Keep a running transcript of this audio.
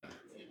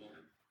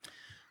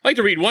I'd like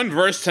to read one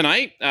verse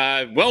tonight,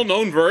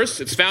 well-known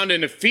verse. It's found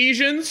in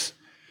Ephesians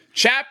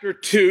chapter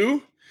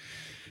 2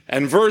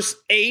 and verse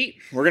 8.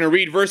 We're going to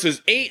read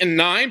verses 8 and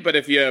 9, but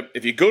if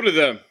you go to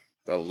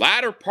the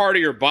latter part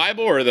of your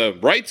Bible, or the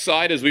right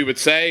side, as we would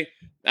say,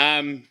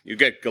 you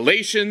get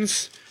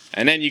Galatians,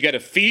 and then you get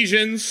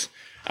Ephesians.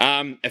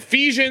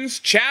 Ephesians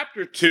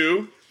chapter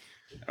 2,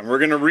 and we're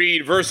going to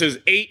read verses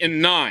 8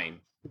 and 9.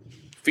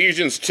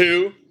 Ephesians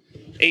 2,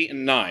 8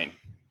 and 9.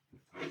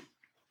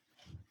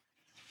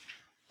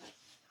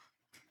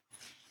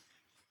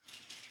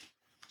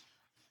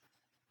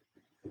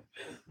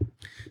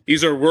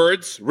 These are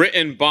words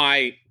written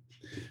by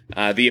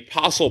the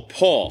Apostle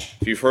Paul.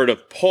 If you've heard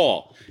of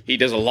Paul, he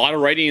does a lot of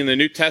writing in the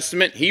New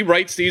Testament. He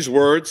writes these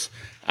words,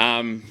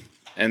 and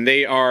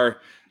they are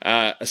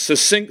a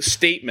succinct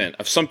statement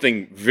of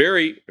something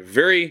very,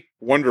 very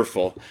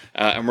wonderful,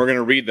 and we're going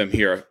to read them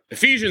here.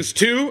 Ephesians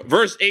 2,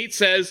 verse 8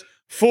 says,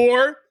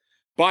 "For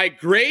by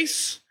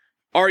grace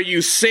are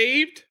you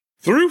saved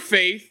through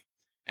faith,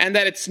 and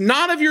that it's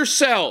not of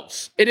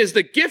yourselves. It is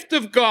the gift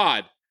of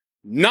God,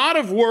 not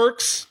of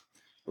works,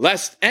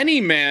 lest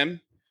any man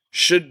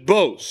should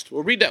boast."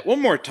 We'll read that one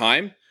more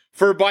time.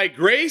 "For by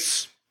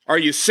grace are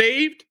you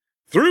saved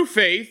through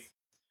faith,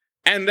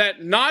 and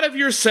that not of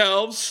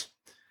yourselves.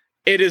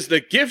 It is the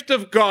gift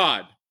of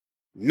God,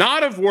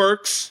 not of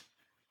works,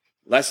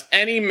 lest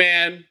any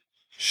man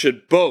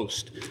should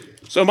boast."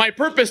 So my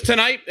purpose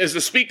tonight is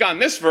to speak on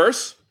this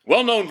verse,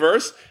 well-known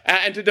verse,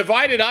 and to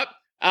divide it up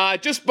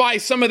just by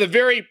some of the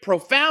very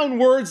profound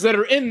words that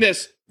are in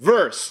this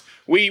verse.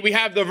 We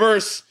have the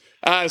verse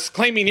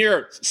claiming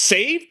here,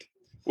 saved.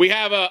 We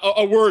have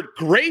a word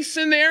grace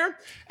in there,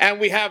 and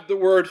we have the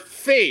word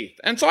faith.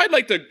 And so I'd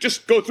like to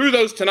just go through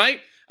those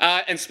tonight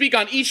and speak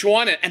on each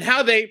one and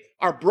how they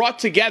are brought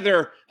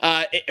together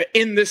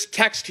in this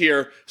text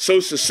here so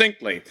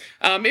succinctly.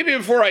 Maybe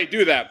before I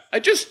do that, I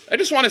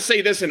just want to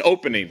say this in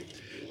opening.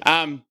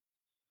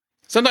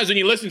 Sometimes when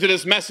you listen to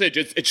this message,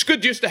 it's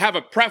good just to have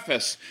a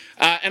preface.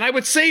 And I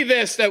would say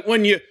this, that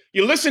when you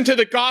listen to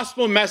the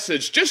gospel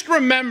message, just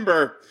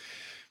remember,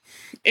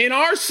 in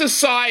our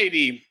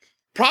society,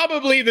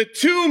 probably the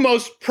two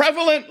most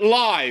prevalent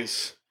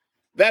lies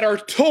that are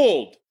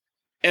told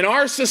in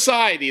our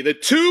society, the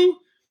two,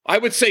 I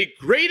would say,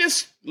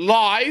 greatest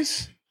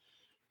lies,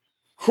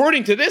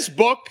 according to this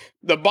book,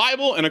 the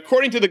Bible, and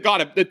according to the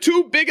God, the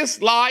two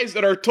biggest lies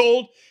that are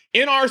told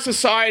in our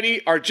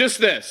society are just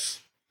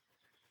this: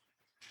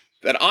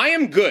 that I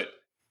am good.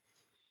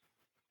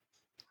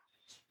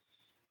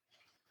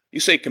 You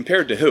say,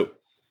 compared to who?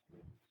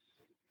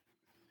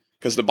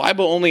 Because the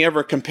Bible only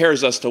ever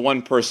compares us to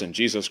one person,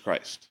 Jesus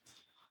Christ.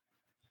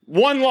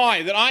 One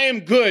lie, that I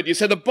am good. You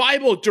said the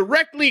Bible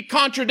directly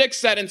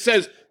contradicts that and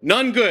says,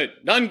 none good,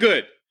 none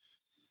good.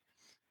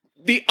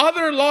 The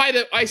other lie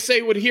that I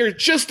say would hear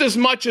just as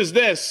much as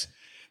this: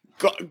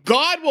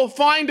 God will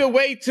find a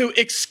way to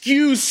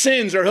excuse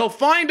sins, or he'll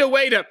find a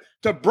way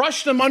to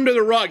brush them under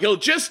the rug.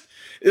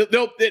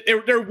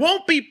 There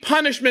won't be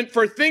punishment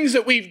for things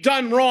that we've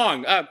done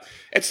wrong.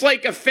 It's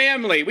like a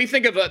family. We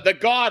think of the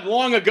God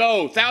long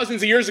ago,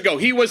 thousands of years ago.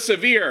 He was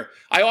severe.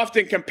 I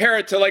often compare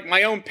it to like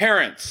my own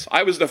parents.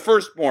 I was the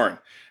firstborn,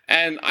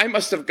 and I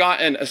must have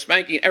gotten a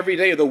spanking every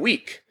day of the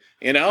week,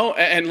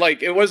 and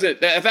like it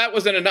wasn't, if that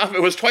wasn't enough,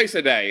 it was twice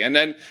a day. And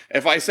then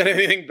if I said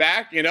anything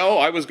back,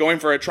 I was going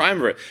for a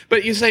triumvirate.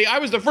 But you say, I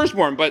was the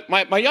firstborn, but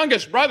my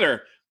youngest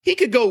brother, he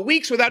could go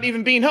weeks without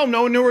even being home.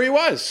 No one knew where he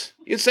was.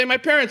 You'd say, my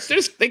parents,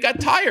 they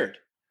got tired.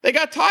 They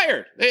got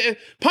tired.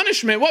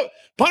 Punishment. What?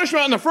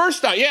 Punishment on the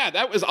first time. Yeah,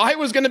 I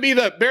was going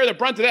to bear the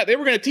brunt of that. They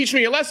were going to teach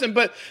me a lesson,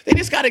 but they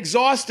just got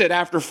exhausted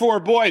after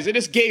 4 boys. They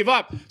just gave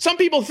up. Some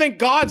people think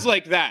God's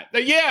like that.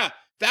 Yeah,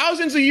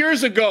 thousands of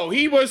years ago,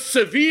 he was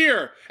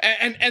severe,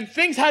 and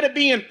things had to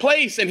be in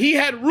place, and he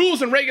had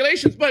rules and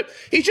regulations, but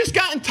he's just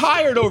gotten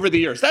tired over the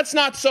years. That's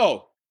not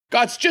so.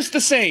 God's just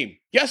the same,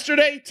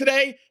 yesterday,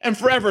 today, and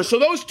forever. So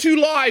those two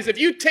lies, if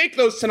you take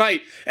those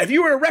tonight, if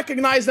you were to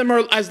recognize them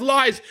as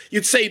lies,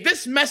 you'd say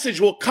this message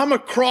will come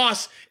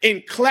across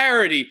in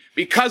clarity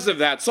because of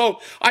that. So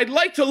I'd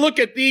like to look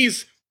at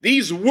these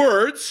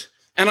words,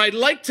 and I'd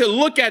like to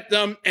look at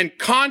them and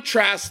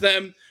contrast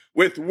them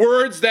with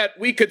words that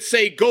we could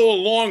say go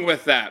along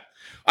with that.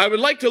 I would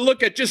like to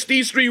look at just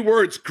these 3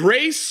 words: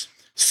 grace,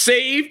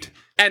 saved,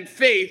 and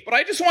faith, but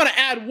I just want to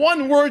add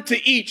one word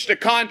to each to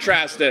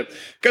contrast it,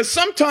 because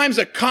sometimes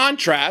a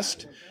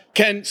contrast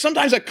can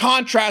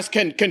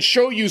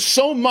show you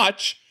so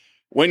much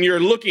when you're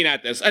looking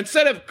at this.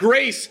 Instead of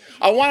grace,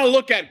 I want to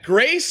look at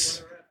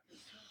grace.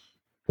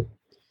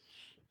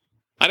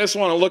 I'm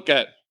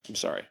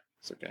sorry,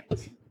 it's okay.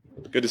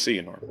 Good to see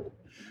you, Norm.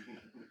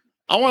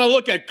 I want to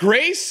look at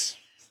grace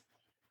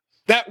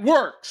that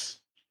works,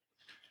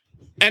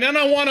 and then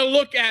I want to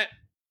look at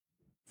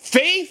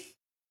faith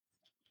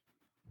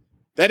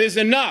that is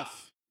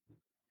enough.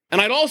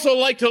 And I'd also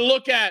like to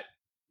look at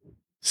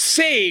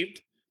saved,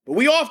 but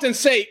we often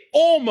say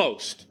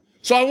almost.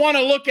 So I want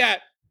to look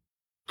at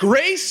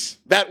grace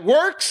that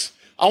works.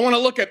 I want to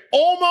look at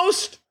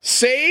almost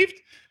saved.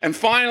 And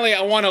finally,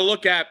 I want to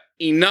look at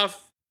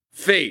enough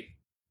fate.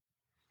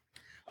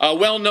 A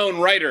well-known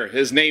writer,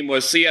 his name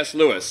was C.S.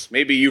 Lewis.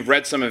 Maybe you've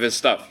read some of his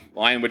stuff.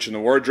 Lion, Witch, and the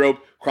Wardrobe,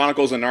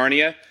 Chronicles of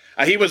Narnia.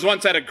 He was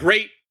once at a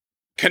great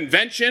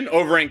convention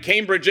over in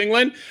Cambridge,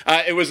 England.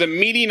 It was a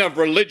meeting of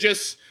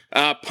religious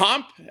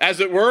pomp, as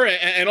it were,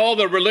 and all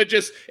the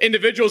religious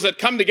individuals that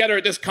come together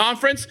at this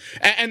conference.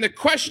 And the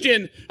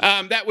question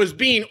that was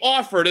being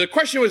offered, the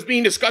question was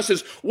being discussed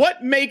is,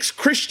 what makes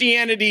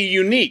Christianity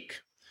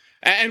unique?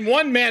 And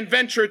one man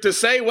ventured to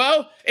say,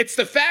 well, it's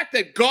the fact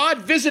that God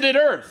visited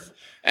earth.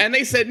 And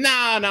they said,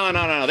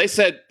 no. They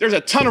said, there's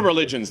a ton of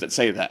religions that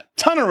say that.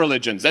 Ton of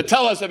religions that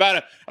tell us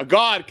about a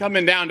God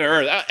coming down to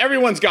earth.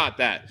 Everyone's got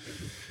that.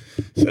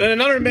 So then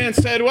another man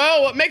said,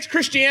 well, what makes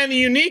Christianity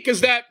unique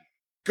is that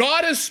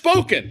God has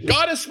spoken.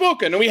 God has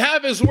spoken, and we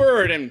have his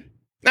word. And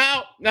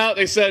now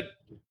they said,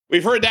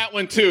 we've heard that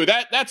one too.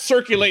 That's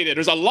circulated.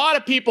 There's a lot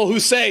of people who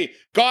say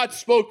God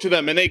spoke to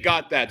them, and they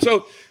got that.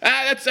 So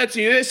that's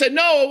they said,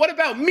 no, what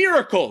about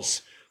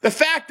miracles? The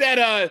fact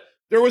that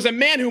there was a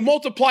man who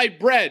multiplied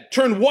bread,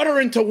 turned water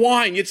into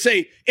wine. You'd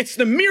say, it's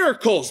the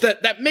miracles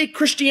that make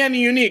Christianity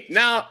unique.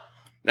 Now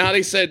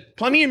they said,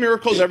 plenty of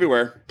miracles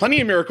everywhere.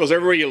 Plenty of miracles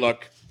everywhere you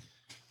look.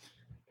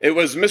 It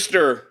was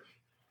Mr.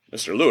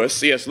 Lewis,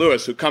 C.S.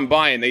 Lewis, who come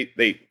by and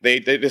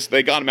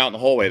they got him out in the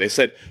hallway. They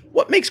said,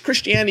 what makes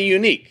Christianity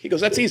unique? He goes,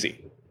 that's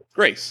easy.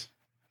 Grace.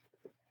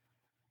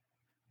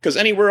 Because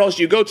anywhere else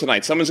you go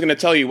tonight, someone's going to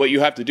tell you what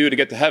you have to do to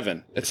get to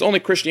heaven. It's only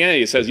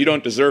Christianity that says you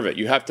don't deserve it.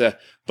 You have to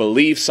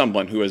believe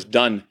someone who has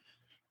done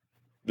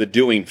the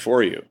doing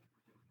for you.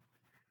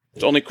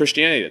 It's only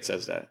Christianity that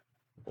says that.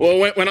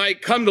 Well, when I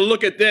come to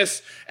look at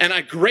this and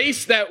a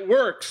grace that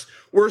works,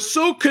 we're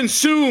so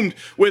consumed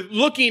with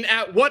looking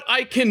at what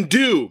I can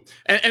do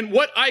and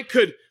what I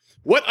could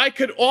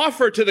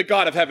offer to the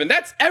God of heaven.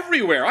 That's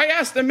everywhere. I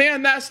asked the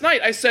man last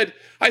night, I said,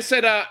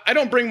 I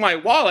don't bring my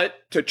wallet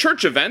to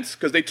church events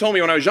because they told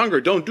me when I was younger,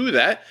 don't do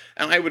that.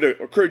 And I would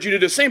encourage you to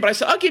do the same. But I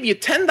said, I'll give you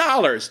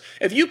 $10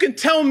 if you can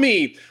tell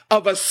me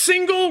of a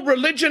single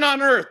religion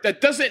on earth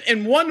that doesn't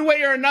in one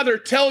way or another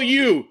tell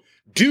you,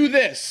 do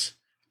this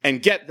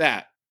and get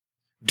that.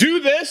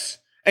 Do this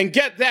and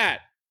get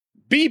that.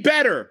 Be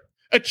better.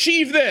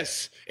 Achieve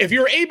this. If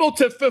you're able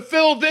to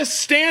fulfill this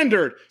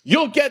standard,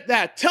 you'll get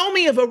that. Tell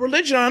me of a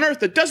religion on earth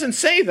that doesn't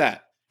say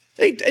that.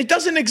 It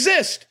doesn't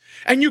exist.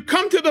 And you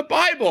come to the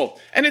Bible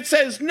and it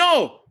says,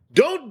 no,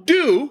 don't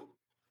do.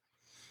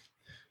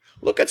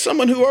 Look at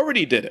someone who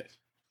already did it.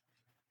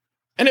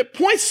 And it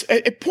points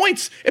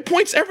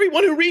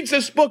everyone who reads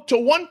this book to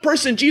one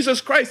person,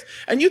 Jesus Christ.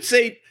 And you'd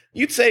say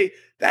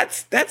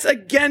that's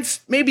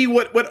against maybe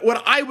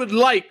what I would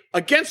like,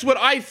 against what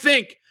I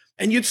think.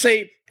 And you'd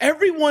say,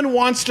 everyone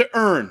wants to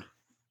earn.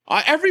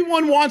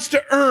 Everyone wants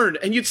to earn.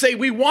 And you'd say,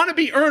 we want to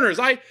be earners.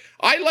 I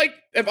like,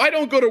 if I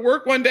don't go to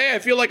work one day, I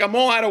feel like I'm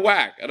all out of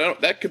whack.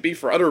 That could be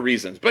for other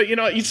reasons. But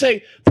you'd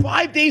say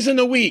 5 days in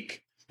the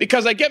week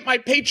because I get my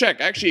paycheck.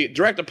 Actually,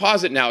 direct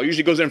deposit now. It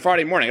usually goes in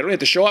Friday morning. I don't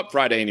have to show up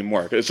Friday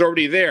anymore because it's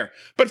already there.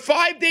 But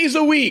 5 days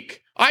a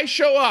week, I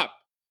show up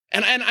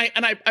and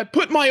I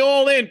put my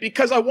all in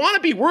because I want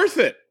to be worth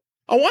it.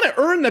 I want to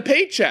earn the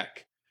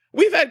paycheck.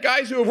 We've had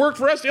guys who have worked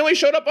for us, they only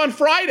showed up on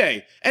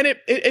Friday. And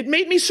it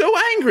made me so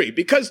angry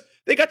because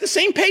they got the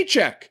same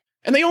paycheck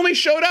and they only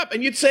showed up.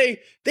 And you'd say,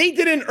 they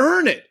didn't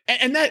earn it.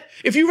 And that,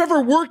 if you've ever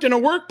worked in a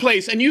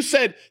workplace and you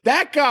said,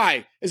 that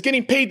guy is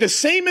getting paid the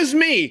same as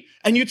me,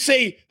 and you'd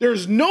say,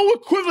 there's no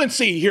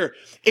equivalency here,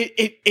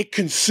 it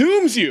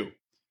consumes you.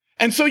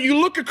 And so you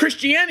look at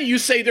Christianity, you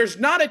say, there's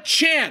not a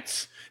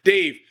chance,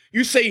 Dave.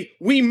 You say,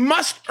 we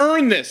must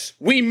earn this.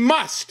 We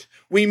must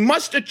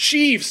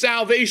achieve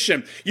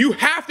salvation. You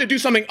have to do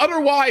something.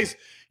 Otherwise,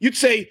 you'd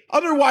say,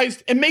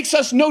 otherwise, it makes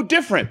us no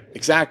different.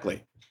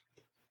 Exactly.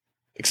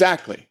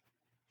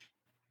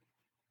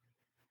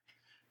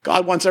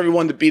 God wants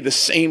everyone to be the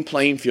same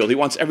playing field. He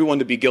wants everyone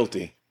to be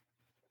guilty.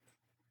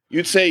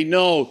 You'd say,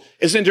 no,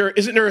 isn't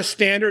there a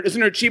standard? Isn't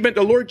there achievement?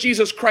 The Lord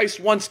Jesus Christ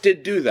once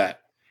did do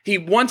that. He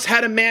once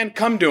had a man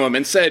come to him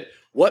and said,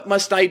 what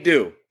must I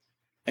do?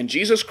 And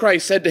Jesus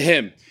Christ said to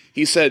him,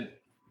 he said,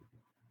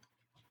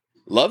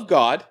 love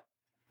God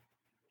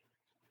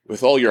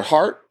with all your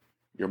heart,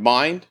 your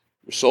mind,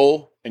 your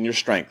soul, and your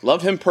strength.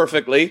 Love him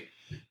perfectly.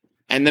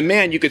 And the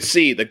man, you could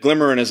see the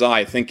glimmer in his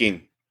eye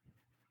thinking,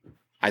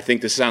 I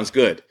think this sounds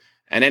good.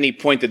 And then he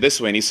pointed this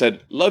way and he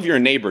said, love your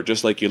neighbor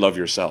just like you love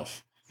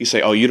yourself. You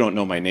say, oh, you don't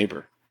know my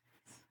neighbor.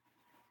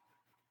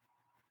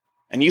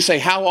 And you say,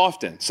 how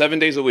often? 7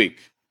 days a week,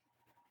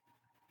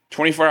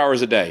 24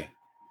 hours a day,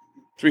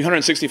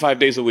 365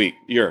 days a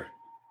year.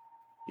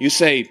 You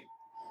say,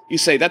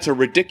 that's a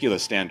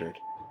ridiculous standard.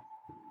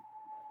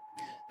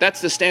 That's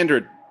the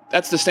standard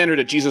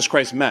that Jesus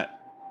Christ met.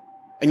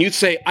 And you'd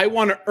say, I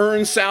want to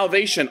earn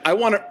salvation. I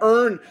want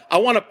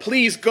to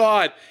please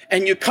God.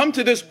 And you come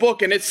to this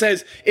book and it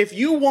says, if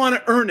you want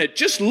to earn it,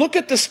 just look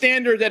at the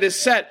standard that is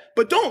set,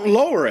 but don't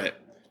lower it.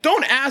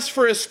 Don't ask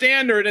for a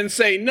standard and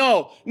say,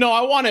 no,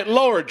 I want it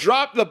lower.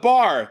 Drop the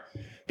bar.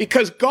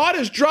 Because God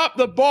has dropped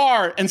the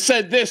bar and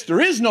said this,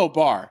 there is no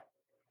bar.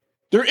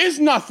 There is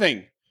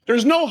nothing.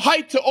 There's no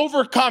height to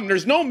overcome.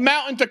 There's no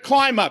mountain to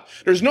climb up.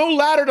 There's no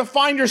ladder to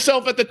find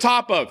yourself at the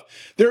top of.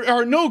 There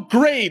are no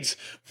grades.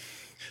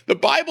 The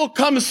Bible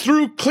comes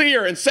through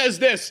clear and says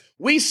this.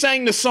 We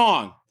sang the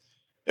song.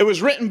 It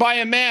was written by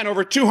a man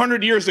over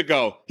 200 years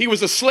ago. He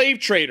was a slave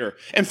trader.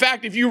 In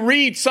fact, if you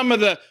read some of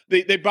the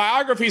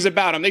biographies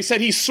about him, they said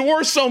he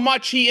swore so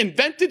much he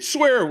invented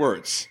swear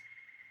words.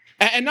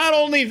 And not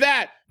only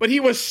that, but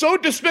he was so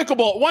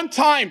despicable. At one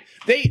time,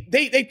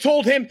 they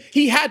told him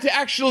he had to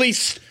actually,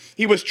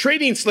 he was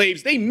trading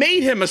slaves. They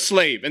made him a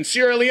slave in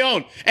Sierra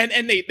Leone.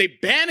 And they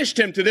banished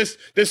him to this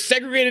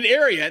segregated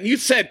area. And you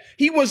said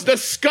he was the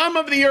scum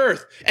of the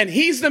earth. And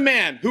he's the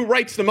man who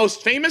writes the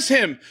most famous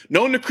hymn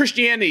known to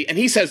Christianity. And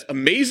he says,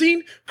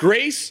 amazing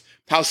grace,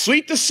 how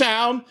sweet the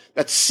sound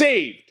that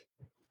saved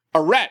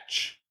a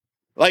wretch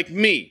like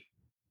me.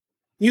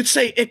 You'd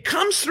say, it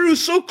comes through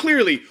so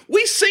clearly.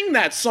 We sing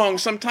that song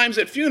sometimes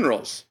at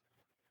funerals.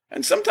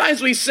 And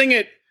sometimes we sing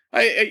it,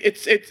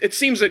 it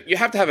seems that you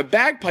have to have a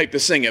bagpipe to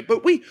sing it.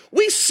 But we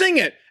sing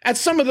it at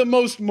some of the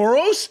most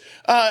morose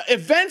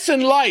events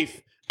in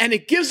life. And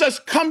it gives us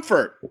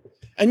comfort.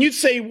 And you'd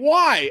say,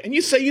 why? And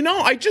you say,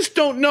 I just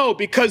don't know.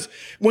 Because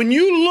when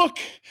you look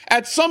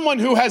at someone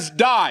who has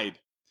died,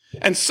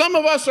 and some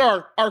of us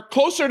are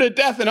closer to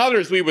death than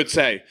others, we would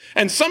say.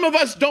 And some of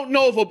us don't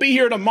know if we'll be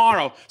here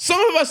tomorrow. Some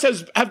of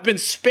us have been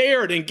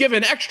spared and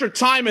given extra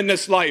time in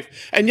this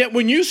life. And yet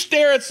when you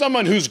stare at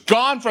someone who's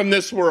gone from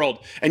this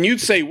world, and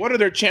you'd say, what are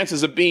their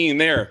chances of being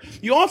there?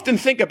 You often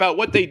think about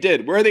what they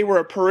did, where they were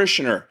a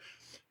parishioner.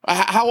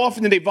 How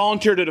often did they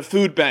volunteer to the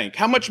food bank?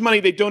 How much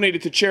money they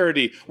donated to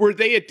charity? Were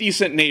they a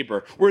decent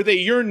neighbor? Were they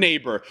your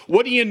neighbor?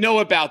 What do you know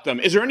about them?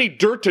 Is there any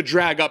dirt to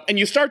drag up? And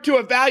you start to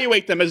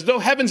evaluate them as though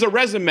heaven's a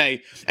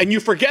resume, and you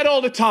forget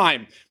all the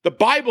time. The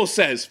Bible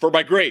says, for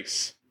by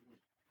grace.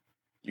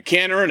 You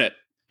can't earn it.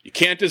 You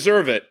can't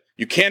deserve it.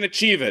 You can't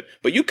achieve it.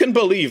 But you can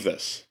believe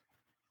this.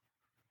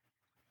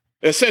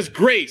 It says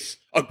grace,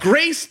 a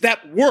grace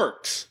that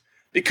works,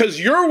 because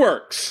your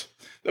works,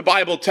 the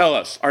Bible tells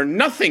us, are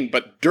nothing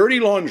but dirty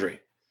laundry.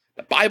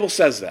 The Bible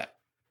says that.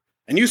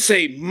 And you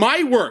say,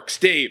 my works,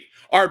 Dave,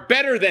 are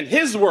better than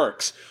his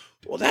works.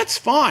 Well, that's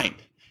fine.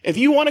 If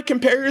you want to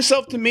compare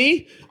yourself to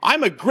me,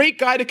 I'm a great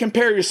guy to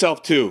compare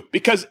yourself to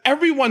because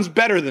everyone's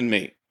better than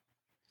me.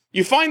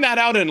 You find that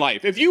out in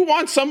life. If you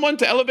want someone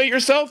to elevate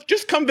yourself,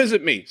 just come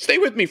visit me. Stay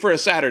with me for a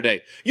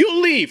Saturday.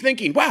 You'll leave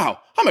thinking, wow,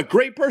 I'm a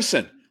great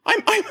person.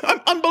 I'm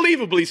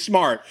unbelievably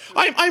smart.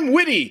 I'm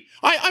witty.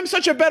 I'm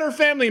such a better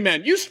family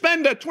man. You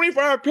spend a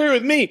 24-hour period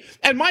with me,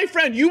 and my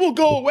friend, you will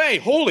go away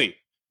holy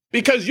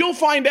because you'll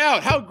find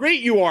out how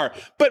great you are.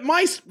 But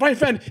my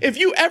friend, if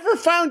you ever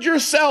found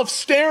yourself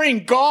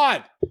staring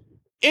God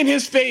in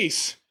his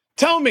face,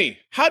 tell me,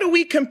 how do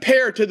we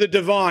compare to the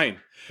divine?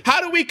 How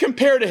do we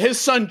compare to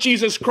his son,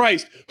 Jesus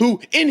Christ,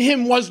 who in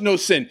him was no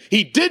sin?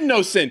 He did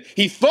no sin.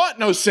 He thought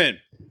no sin.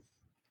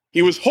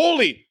 He was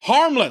holy,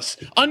 harmless,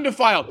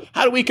 undefiled.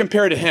 How do we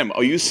compare to him?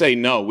 Oh, you say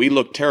no, we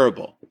look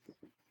terrible.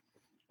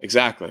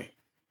 Exactly.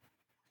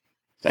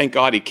 Thank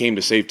God he came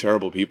to save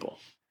terrible people.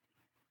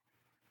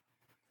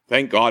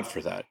 Thank God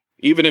for that.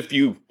 Even if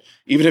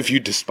you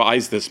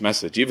despise this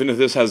message, even if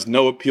this has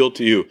no appeal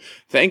to you,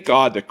 thank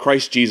God that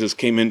Christ Jesus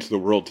came into the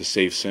world to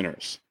save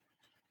sinners.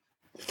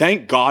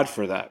 Thank God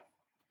for that.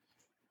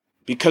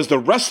 Because the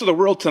rest of the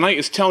world tonight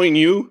is telling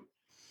you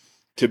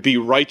to be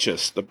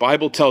righteous. The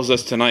Bible tells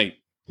us tonight,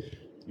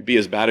 you be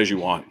as bad as you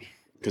want,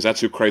 because that's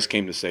who Christ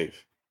came to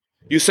save.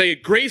 You say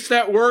grace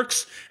that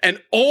works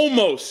and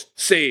almost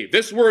saved.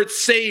 This word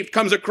saved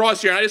comes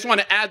across here, and I just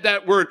want to add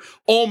that word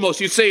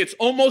almost. You say it's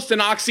almost an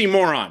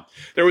oxymoron.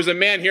 There was a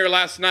man here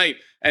last night,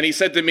 and he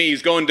said to me,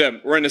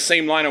 we're in the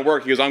same line of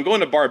work. He goes, I'm going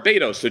to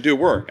Barbados to do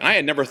work. And I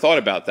had never thought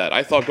about that.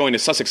 I thought going to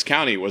Sussex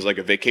County was like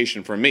a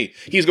vacation for me.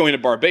 He's going to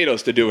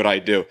Barbados to do what I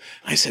do.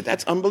 I said,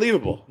 that's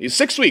unbelievable. He's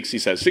 6 weeks, he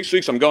says. 6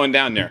 weeks, I'm going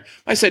down there.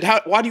 I said,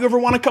 why do you ever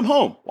want to come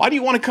home? Why do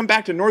you want to come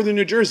back to northern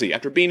New Jersey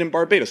after being in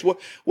Barbados?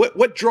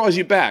 What draws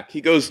you back? He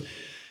goes,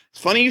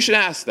 it's funny you should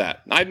ask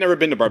that. I've never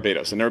been to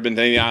Barbados. I've never been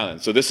to any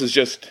island. So this is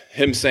just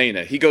him saying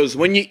it. He goes,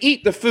 when you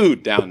eat the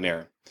food down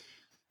there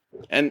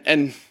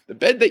and the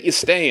bed that you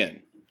stay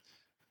in,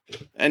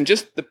 and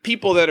just the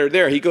people that are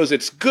there, he goes,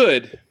 it's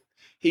good.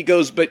 He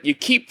goes, but you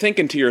keep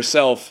thinking to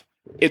yourself,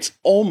 it's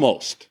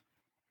almost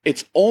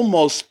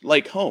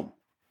like home.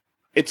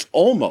 It's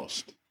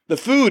almost. The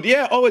food,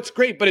 yeah, oh, it's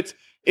great, but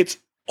it's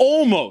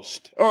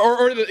almost.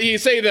 Or you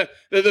say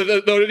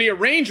the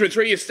arrangements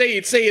where you'd say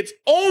it's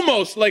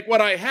almost like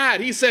what I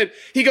had.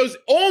 He goes,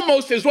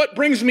 almost is what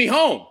brings me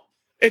home.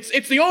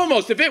 It's the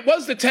almost. If it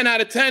was the 10 out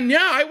of 10,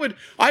 yeah, I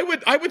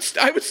would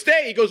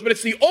stay. He goes, but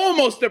it's the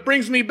almost that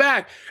brings me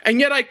back. And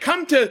yet I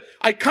come to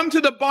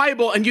the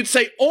Bible, and you'd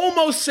say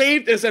almost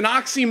saved is an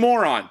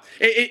oxymoron.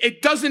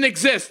 It doesn't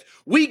exist.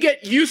 We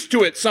get used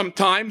to it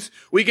sometimes.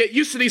 We get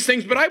used to these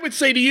things. But I would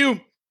say to you,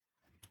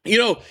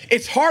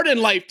 it's hard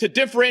in life to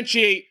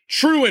differentiate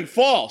true and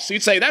false.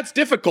 You'd say that's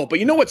difficult. But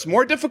you know what's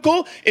more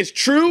difficult is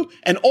true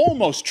and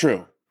almost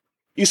true.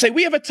 You say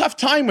we have a tough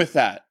time with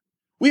that.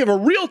 We have a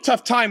real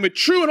tough time with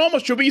true and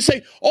almost true, but you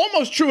say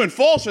almost true and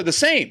false are the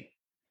same.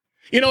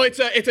 You know, it's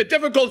a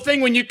difficult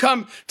thing when you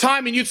come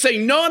time and you'd say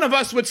none of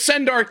us would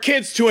send our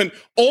kids to an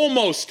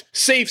almost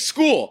safe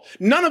school.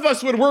 None of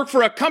us would work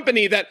for a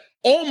company that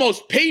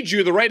almost paid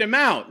you the right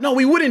amount. No,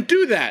 we wouldn't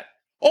do that.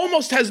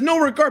 Almost has no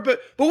regard,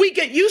 but we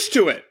get used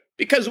to it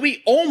because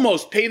we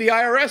almost pay the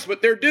IRS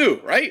what they're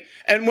due, right?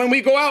 And when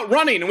we go out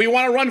running and we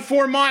want to run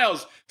 4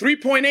 miles,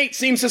 3.8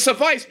 seems to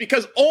suffice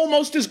because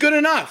almost is good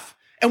enough.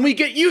 And we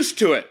get used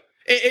to it.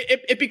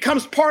 It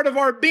becomes part of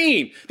our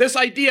being, this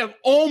idea of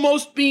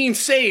almost being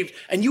saved.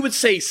 And you would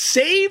say,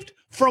 saved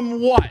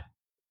from what?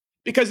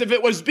 Because if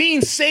it was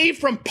being saved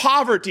from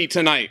poverty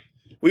tonight,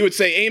 we would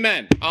say,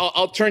 amen.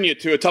 I'll turn you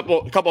to a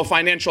couple of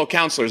financial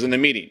counselors in the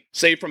meeting.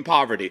 Saved from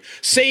poverty.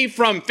 Saved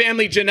from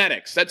family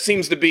genetics. That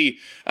seems to be,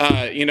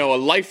 a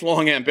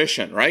lifelong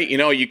ambition, right? You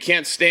know, you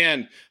can't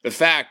stand the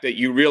fact that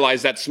you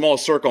realize that small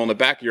circle on the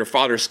back of your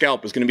father's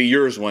scalp is going to be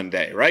yours one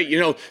day, right? You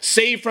know,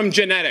 saved from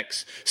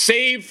genetics.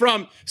 Saved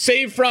from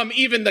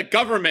even the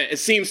government, it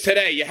seems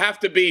today. You have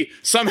to be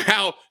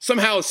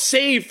somehow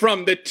saved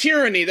from the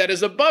tyranny that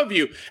is above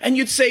you. And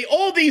you'd say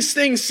all these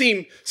things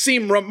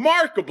seem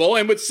remarkable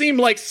and would seem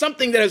like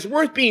something that is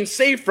worth being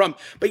saved from.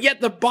 But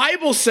yet the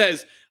Bible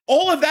says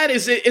all of that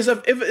is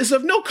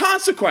of no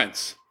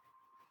consequence.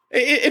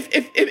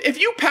 If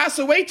you pass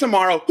away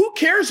tomorrow, who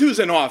cares who's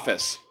in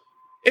office?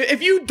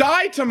 If you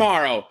die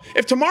tomorrow,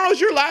 if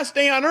tomorrow's your last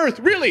day on earth,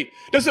 really,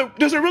 does it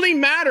really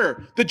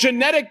matter the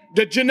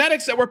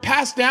genetics that were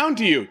passed down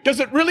to you?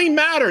 Does it really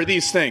matter,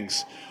 these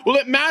things? Will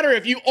it matter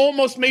if you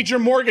almost made your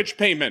mortgage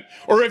payment,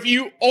 or if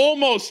you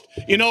almost,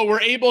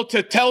 were able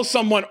to tell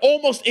someone,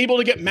 almost able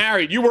to get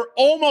married? You were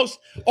almost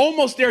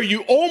there.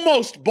 You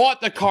almost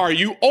bought the car.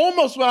 You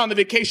almost went on the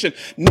vacation.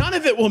 None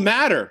of it will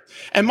matter.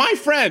 And my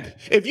friend,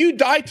 if you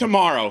die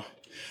tomorrow,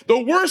 the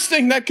worst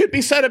thing that could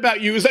be said about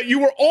you is that you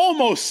were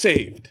almost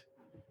saved.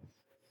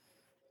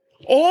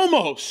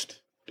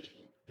 Almost.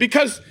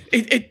 Because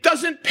it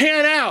doesn't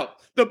pan out.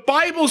 The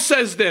Bible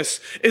says this,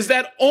 is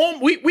that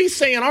we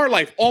say in our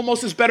life,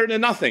 almost is better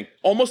than nothing.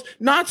 Almost,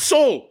 not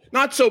so,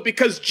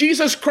 because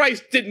Jesus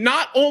Christ did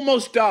not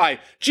almost die.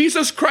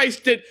 Jesus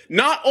Christ did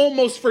not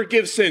almost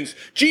forgive sins.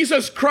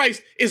 Jesus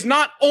Christ is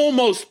not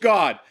almost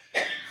God.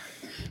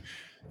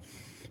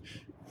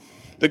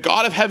 The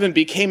God of heaven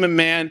became a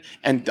man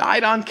and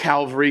died on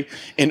Calvary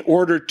in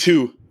order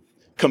to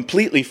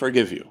completely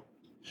forgive you,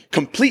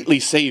 completely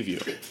save you,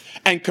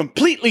 and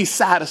completely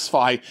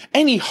satisfy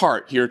any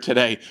heart here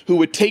today who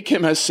would take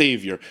him as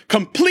Savior.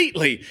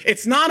 Completely.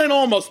 It's not an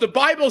almost. The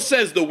Bible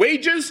says the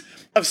wages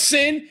of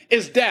sin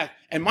is death.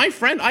 And my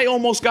friend, I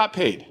almost got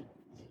paid.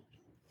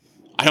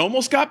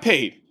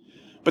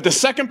 But the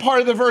second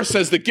part of the verse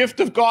says the gift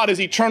of God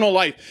is eternal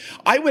life.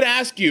 I would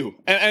ask you,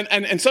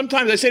 and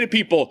sometimes I say to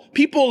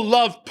people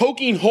love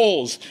poking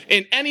holes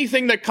in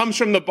anything that comes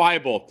from the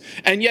Bible.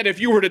 And yet if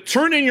you were to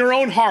turn in your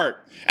own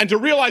heart and to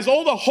realize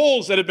all the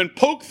holes that have been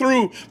poked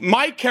through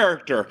my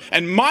character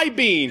and my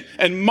being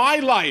and my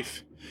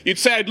life, you'd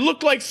say I'd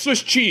look like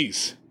Swiss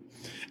cheese.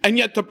 And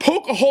yet to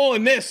poke a hole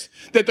in this,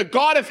 that the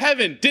God of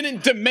heaven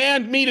didn't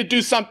demand me to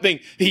do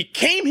something. He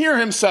came here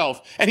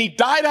himself and he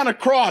died on a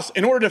cross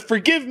in order to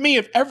forgive me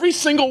of every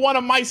single one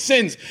of my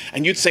sins.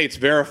 And you'd say it's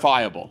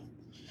verifiable.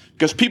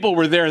 Because people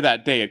were there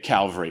that day at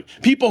Calvary.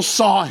 People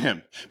saw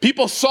him.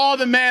 People saw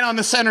the man on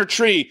the center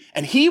tree.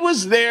 And he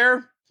was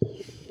there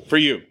for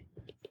you.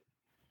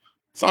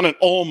 It's not an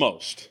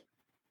almost.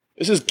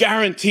 This is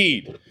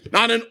guaranteed.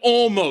 Not an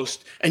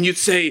almost. And you'd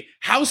say,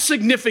 how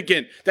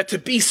significant that to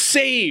be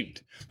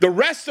saved, the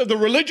rest of the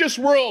religious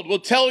world will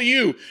tell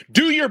you,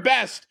 do your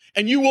best,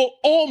 and you will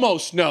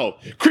almost know.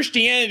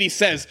 Christianity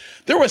says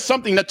there was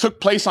something that took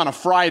place on a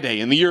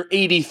Friday in the year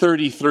AD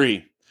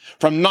 33,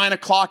 from 9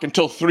 o'clock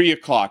until 3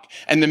 o'clock.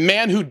 And the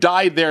man who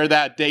died there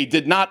that day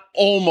did not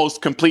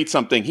almost complete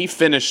something. He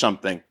finished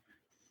something.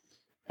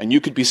 And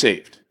you could be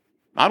saved.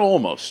 Not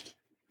almost.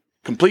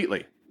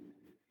 Completely.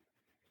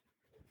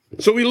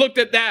 So we looked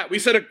at that. We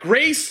said a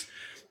grace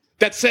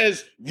that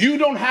says you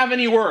don't have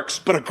any works,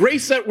 but a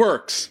grace that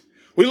works.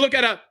 We look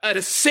at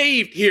a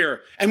saved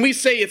here, and we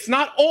say it's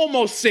not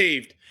almost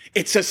saved.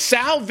 It's a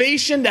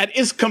salvation that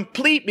is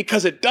complete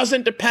because it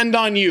doesn't depend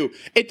on you.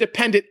 It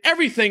depended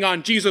everything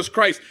on Jesus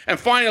Christ. And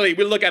finally,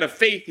 we look at a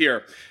faith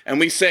here, and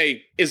we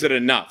say, is it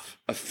enough?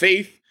 A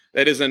faith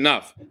that is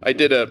enough. I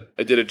did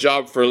a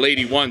job for a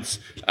lady once,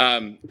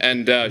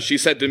 and she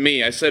said to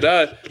me, I said,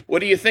 what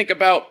do you think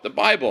about the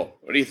Bible?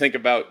 What do you think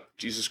about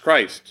Jesus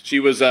Christ? She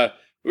was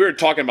we were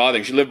talking about other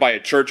things. She lived by a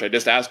church. I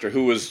just asked her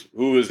who was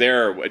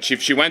there.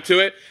 She went to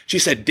it. She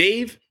said,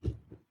 Dave,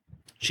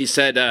 she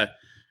said, it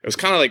was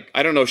kind of like,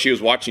 I don't know if she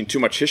was watching too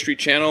much History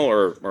Channel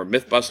or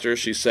Mythbusters.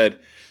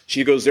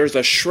 She goes, there's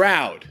a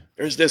shroud.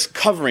 There's this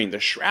covering, the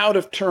Shroud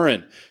of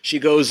Turin. She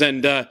goes,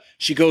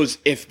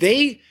 if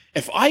they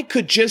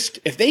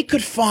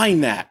could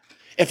find that,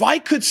 if I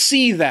could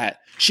see that,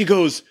 she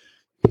goes,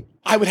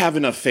 I would have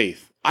enough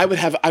faith.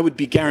 I would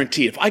be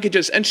guaranteed. If I could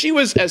and she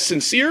was as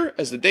sincere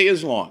as the day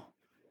is long.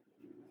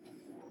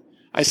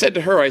 I said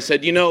to her,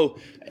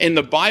 In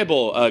the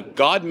Bible,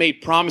 God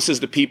made promises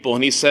to people,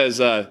 and he says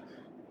the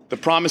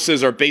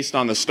promises are based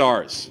on the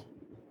stars.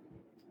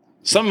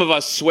 Some of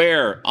us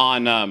swear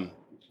on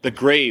the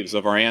graves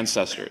of our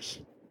ancestors.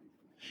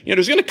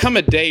 There's going to come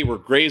a day where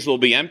graves will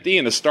be empty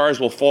and the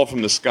stars will fall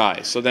from the sky.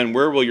 So then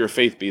where will your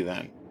faith be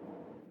then?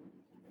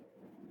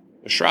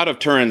 The Shroud of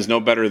Turin is no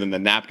better than the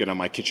napkin on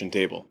my kitchen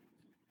table.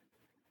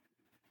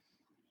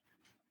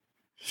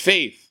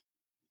 Faith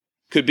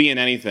could be in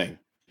anything.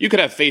 You could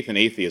have faith in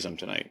atheism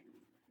tonight.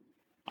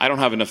 I don't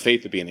have enough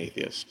faith to be an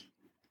atheist.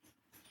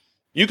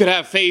 You could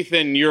have faith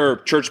in your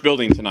church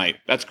building tonight.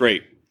 That's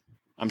great.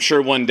 I'm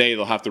sure one day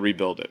they'll have to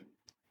rebuild it.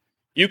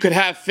 You could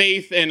have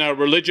faith in a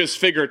religious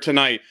figure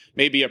tonight,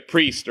 maybe a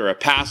priest or a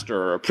pastor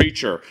or a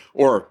preacher,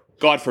 or,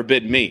 God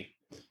forbid, me.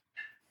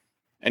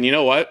 And you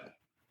know what?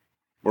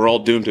 We're all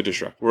doomed to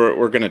destruct.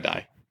 We're going to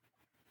die.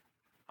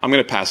 I'm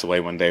going to pass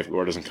away one day if the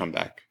Lord doesn't come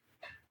back.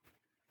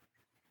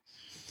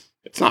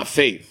 It's not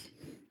faith.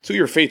 It's who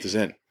your faith is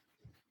in.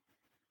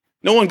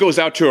 No one goes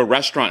out to a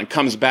restaurant and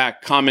comes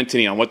back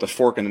commenting on what the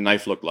fork and the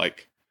knife look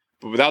like.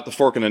 But without the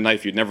fork and the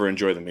knife, you'd never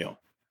enjoy the meal.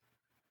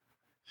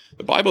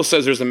 The Bible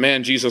says there's a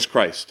man, Jesus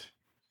Christ,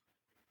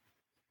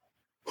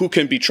 who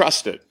can be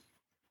trusted,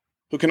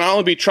 who can not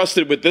only be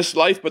trusted with this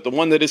life, but the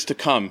one that is to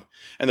come.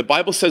 And the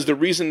Bible says the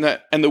reason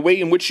that, and the way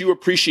in which you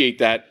appreciate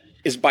that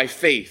is by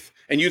faith.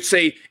 And you'd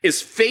say,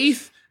 is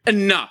faith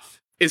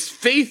enough? Is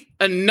faith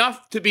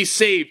enough to be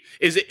saved?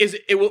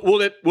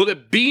 Will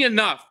it be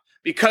enough?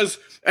 Because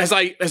as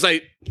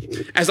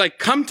I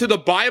come to the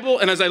Bible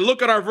and as I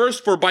look at our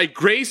verse, for by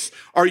grace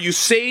are you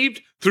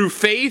saved through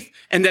faith,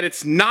 and that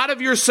it's not of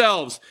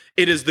yourselves,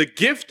 it is the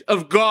gift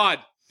of God.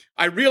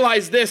 I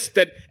realize this,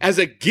 that as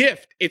a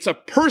gift, it's a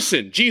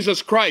person,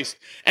 Jesus Christ.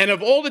 And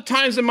of all the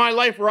times in my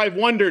life where I've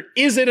wondered,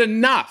 is it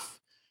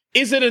enough?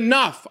 Is it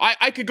enough?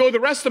 I could go the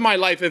rest of my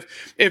life.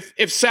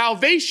 If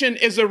salvation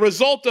is a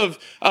result of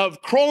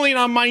crawling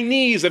on my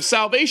knees, if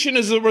salvation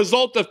is a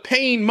result of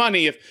paying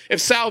money,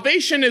 if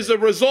salvation is a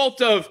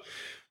result of,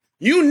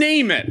 you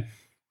name it,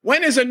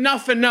 when is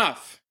enough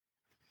enough?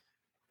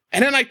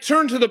 And then I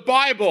turn to the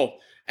Bible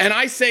and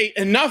I say,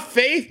 enough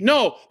faith?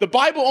 No, the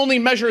Bible only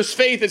measures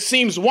faith, it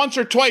seems, once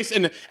or twice.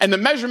 And the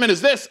measurement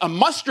is this, a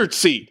mustard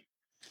seed.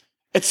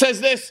 It says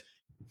this,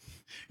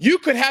 you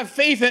could have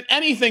faith in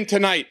anything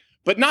tonight,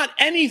 but not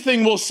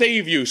anything will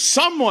save you.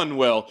 Someone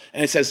will.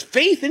 And it says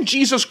faith in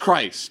Jesus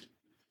Christ.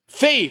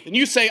 Faith. And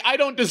you say, I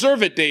don't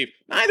deserve it, Dave.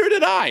 Neither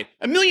did I.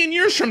 1,000,000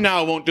 years from now,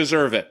 I won't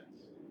deserve it.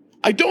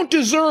 I don't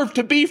deserve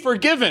to be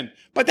forgiven,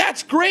 but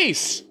that's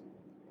grace.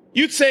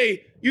 You'd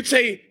say, is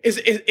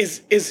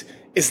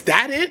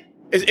that it?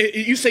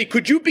 You say,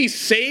 could you be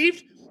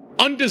saved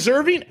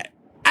undeserving?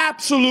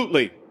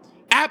 Absolutely.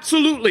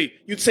 Absolutely.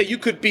 You'd say you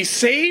could be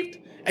saved,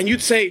 and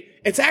you'd say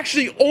it's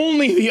actually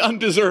only the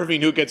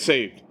undeserving who gets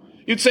saved.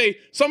 You'd say,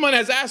 someone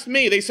has asked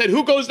me, they said,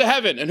 who goes to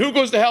heaven and who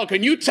goes to hell?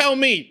 Can you tell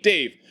me,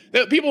 Dave?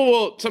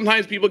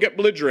 Sometimes people get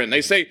belligerent.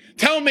 They say,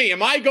 tell me,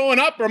 am I going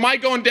up or am I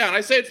going down?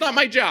 I say, it's not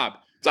my job.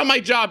 It's not my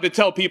job to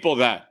tell people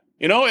that.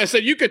 I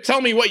said, you could tell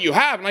me what you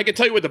have, and I could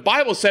tell you what the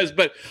Bible says,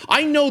 but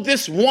I know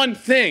this one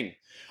thing.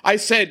 I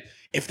said,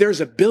 if there's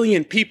 1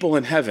 billion people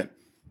in heaven,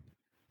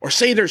 or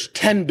say there's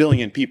 10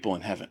 billion people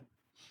in heaven,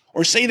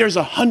 or say there's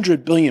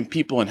 100 billion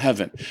people in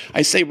heaven,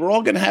 I say we're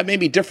all going to have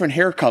maybe different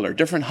hair color,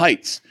 different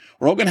heights.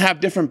 We're all going to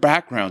have different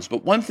backgrounds,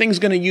 but one thing's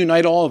going to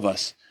unite all of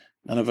us.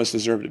 None of us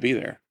deserve to be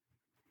there.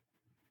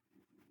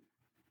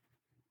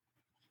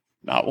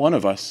 Not one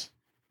of us.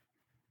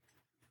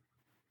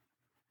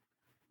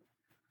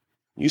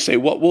 You say,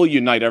 what will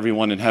unite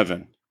everyone in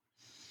heaven?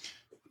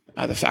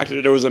 The fact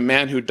that there was a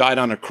man who died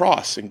on a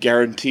cross and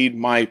guaranteed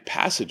my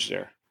passage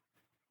there.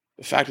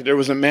 The fact that there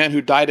was a man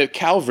who died at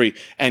Calvary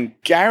and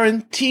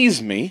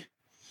guarantees me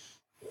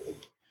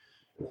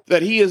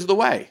that he is the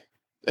way,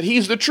 that he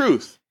is the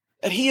truth,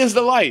 that he is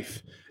the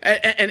life.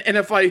 And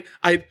if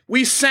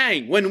we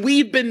sang, when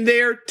we've been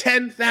there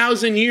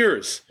 10,000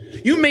 years,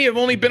 you may have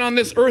only been on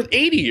this earth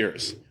 80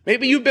 years.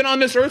 Maybe you've been on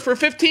this earth for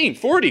 15,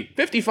 40,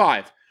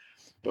 55.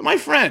 But my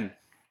friend,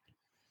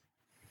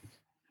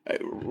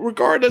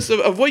 regardless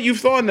of what you've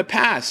thought in the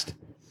past,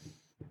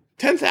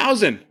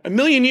 10,000,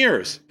 1,000,000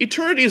 years,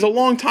 eternity is a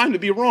long time to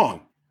be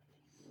wrong.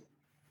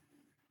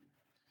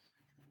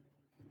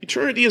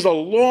 Eternity is a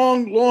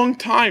long, long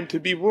time to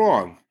be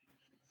wrong.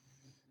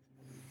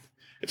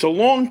 It's a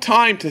long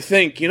time to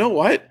think, you know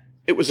what?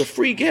 It was a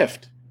free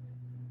gift.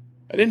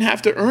 I didn't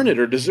have to earn it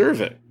or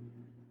deserve it.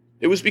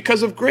 It was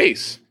because of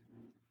grace.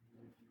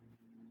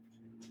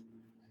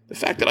 The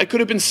fact that I could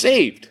have been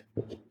saved.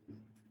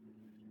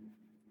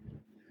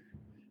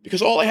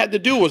 Because all I had to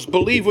do was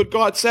believe what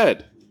God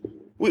said.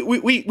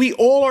 We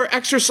all are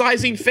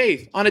exercising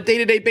faith on a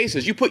day-to-day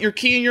basis. You put your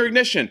key in your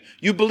ignition.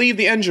 You believe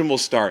the engine will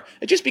start.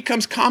 It just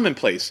becomes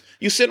commonplace.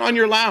 You sit on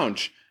your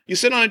lounge You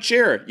sit on a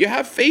chair. You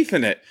have faith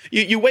in it.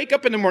 You wake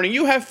up in the morning.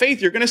 You have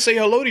faith. You're going to say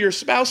hello to your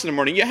spouse in the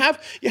morning. You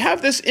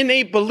have this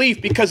innate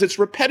belief because it's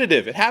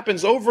repetitive. It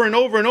happens over and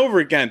over and over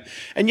again.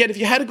 And yet if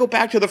you had to go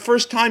back to the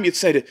first time, you'd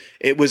say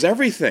it was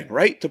everything,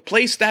 right? To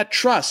place that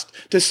trust,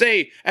 to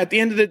say at the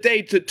end of the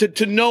day,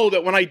 to know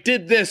that when I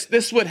did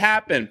this would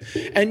happen.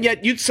 And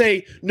yet you'd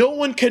say, no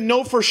one can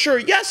know for sure.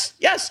 Yes,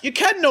 you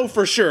can know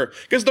for sure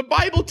because the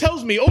Bible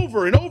tells me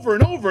over and over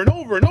and over and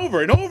over and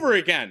over and over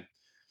again.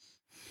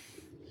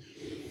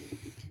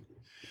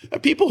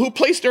 People who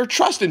place their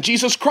trust in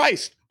Jesus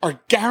Christ are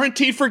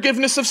guaranteed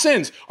forgiveness of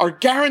sins, are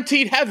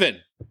guaranteed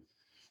heaven.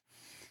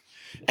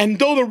 And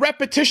though the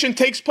repetition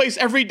takes place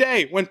every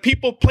day, when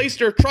people place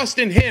their trust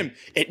in him,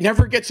 it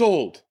never gets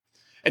old.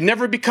 It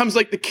never becomes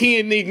like the key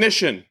in the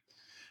ignition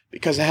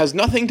because it has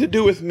nothing to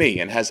do with me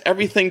and has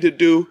everything to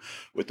do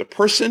with the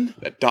person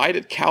that died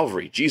at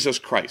Calvary, Jesus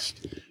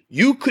Christ.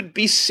 You could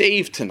be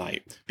saved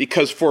tonight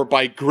because for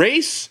by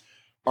grace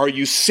are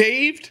you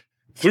saved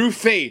through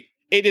faith.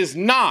 It is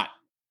not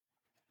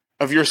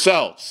of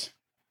yourselves,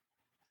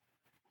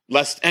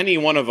 lest any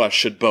one of us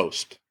should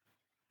boast.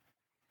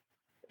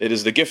 It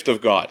is the gift of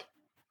God.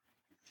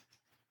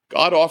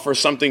 God offers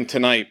something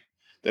tonight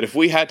that if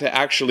we had to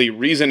actually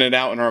reason it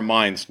out in our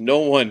minds, no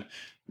one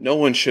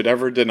should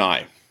ever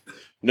deny.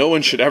 No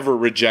one should ever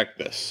reject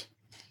this.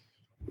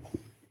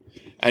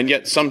 And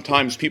yet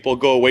sometimes people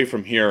go away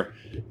from here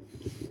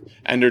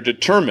and they're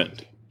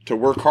determined to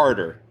work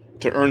harder,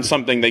 to earn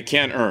something they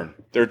can't earn.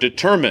 They're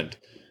determined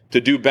to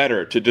do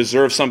better, to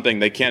deserve something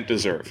they can't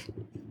deserve.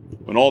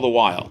 When all the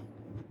while,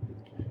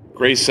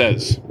 grace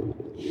says,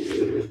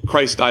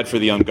 Christ died for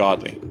the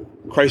ungodly.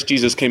 Christ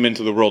Jesus came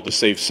into the world to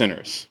save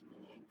sinners.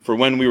 For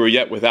when we were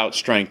yet without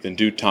strength in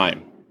due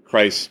time,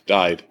 Christ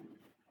died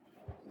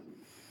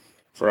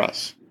for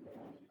us.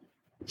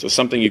 So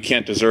something you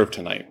can't deserve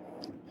tonight.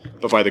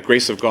 But by the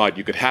grace of God,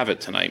 you could have it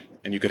tonight,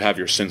 and you could have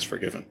your sins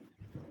forgiven.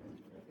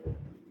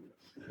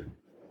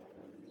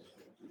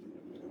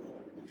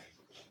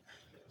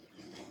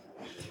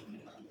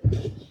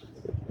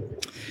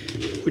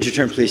 Would you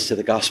turn, please, to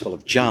the Gospel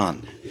of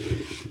John?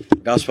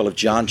 Gospel of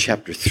John,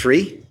 chapter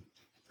 3.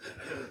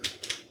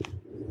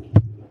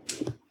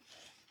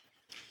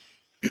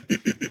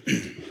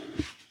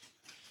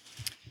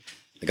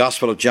 The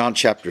Gospel of John,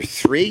 chapter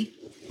 3,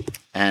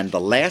 and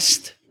the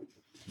last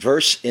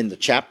verse in the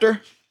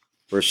chapter,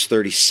 verse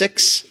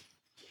 36.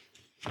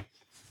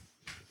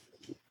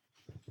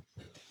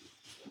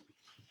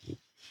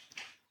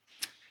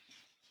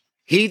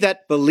 He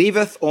that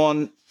believeth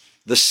on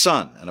the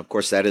Son, and of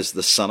course that is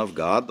the Son of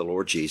God, the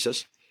Lord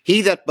Jesus,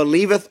 he that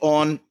believeth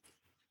on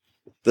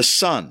the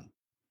Son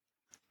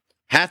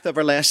hath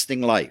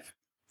everlasting life.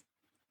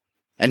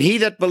 And he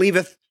that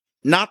believeth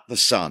not the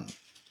Son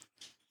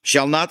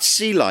shall not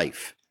see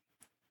life,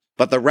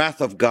 but the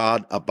wrath of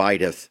God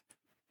abideth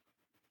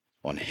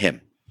on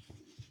him.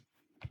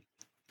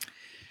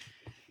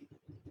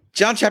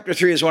 John chapter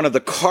 3 is one of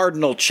the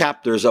cardinal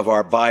chapters of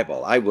our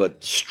Bible. I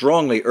would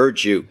strongly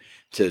urge you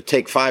to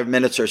take 5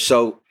 minutes or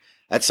so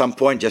at some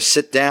point, just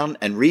sit down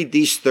and read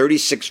these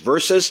 36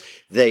 verses.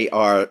 They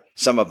are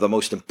some of the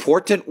most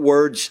important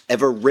words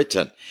ever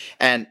written.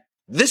 And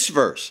this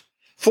verse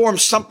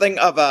forms something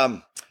of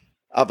a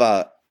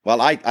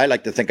well, I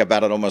like to think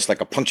about it almost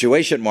like a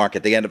punctuation mark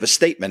at the end of a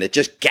statement. It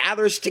just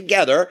gathers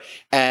together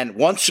and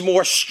once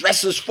more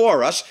stresses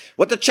for us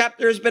what the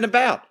chapter has been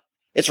about.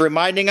 It's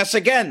reminding us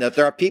again that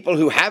there are people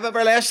who have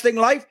everlasting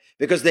life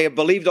because they have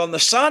believed on the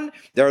Son.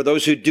 There are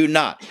those who do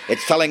not.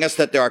 It's telling us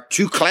that there are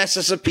two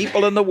classes of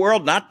people in the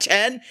world, not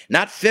 10,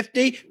 not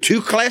 50,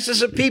 two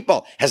classes of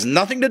people. Has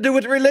nothing to do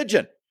with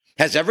religion.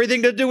 Has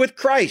everything to do with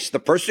Christ. The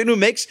person who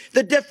makes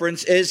the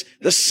difference is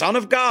the Son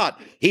of God.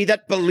 He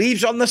that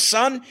believes on the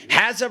Son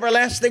has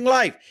everlasting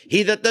life.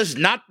 He that does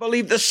not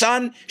believe the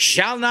Son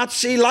shall not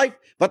see life,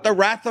 but the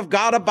wrath of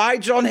God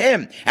abides on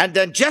him. And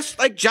then just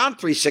like John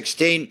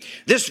 3:16,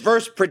 this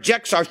verse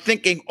projects our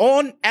thinking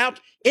on out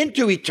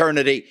into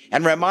eternity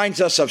and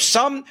reminds us of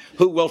some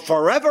who will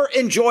forever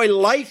enjoy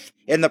life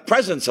in the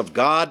presence of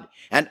God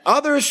and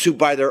others who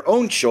by their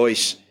own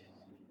choice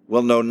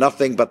will know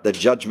nothing but the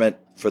judgment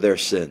for their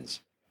sins.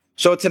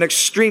 So it's an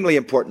extremely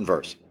important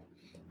verse.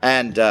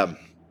 And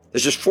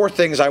there's just 4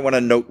 things I want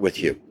to note with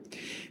you.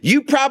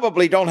 You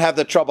probably don't have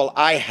the trouble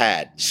I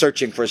had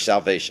searching for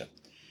salvation.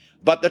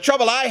 But the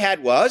trouble I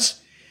had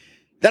was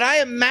that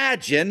I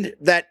imagined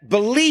that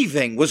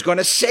believing was going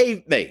to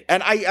save me.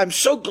 And I'm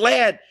so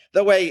glad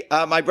the way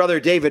my brother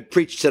David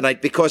preached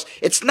tonight, because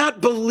it's not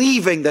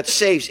believing that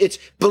saves. It's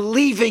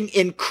believing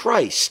in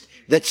Christ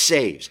that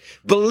saves.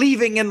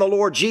 Believing in the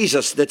Lord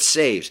Jesus that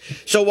saves.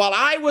 So while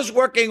I was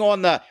working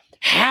on the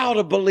how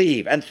to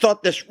believe and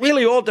thought this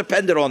really all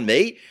depended on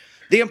me,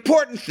 the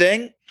important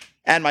thing,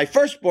 and my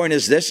first point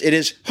is this, it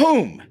is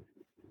whom,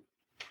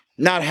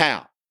 not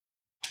how.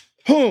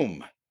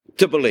 Whom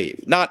to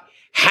believe, not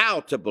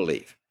how to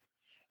believe.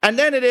 And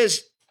then it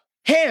is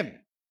him,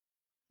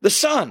 the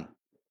Son,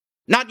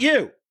 not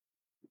you.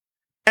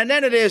 And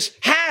then it is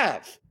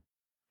have,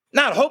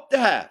 not hope to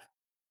have.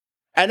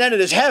 And then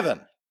it is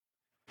heaven.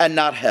 and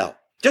not hell.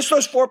 Just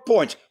those 4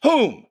 points.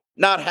 Whom,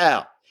 not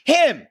how.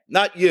 Him,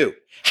 not you.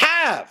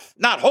 Have,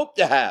 not hope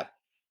to have.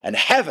 And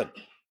heaven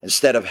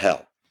instead of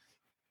hell.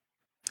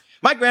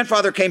 My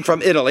grandfather came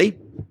from Italy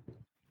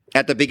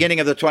at the beginning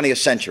of the 20th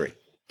century.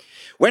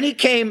 When he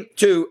came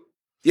to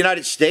the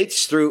United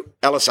States through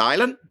Ellis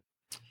Island,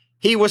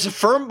 he was a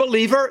firm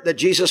believer that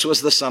Jesus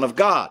was the Son of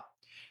God,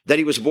 that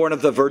he was born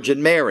of the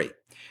Virgin Mary,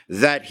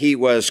 that he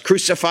was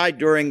crucified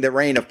during the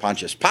reign of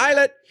Pontius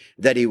Pilate,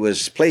 that he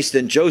was placed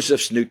in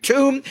Joseph's new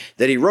tomb,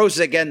 that he rose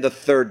again the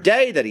third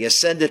day, that he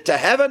ascended to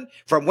heaven,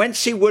 from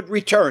whence he would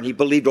return. He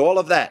believed all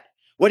of that.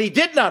 What he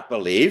did not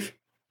believe,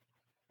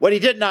 what he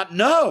did not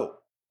know,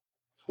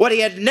 what he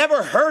had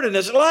never heard in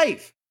his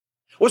life,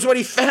 was what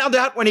he found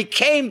out when he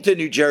came to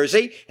New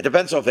Jersey, to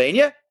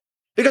Pennsylvania,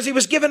 because he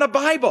was given a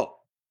Bible.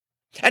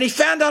 And he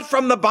found out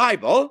from the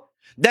Bible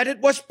that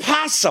it was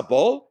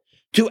possible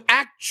to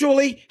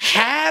actually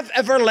have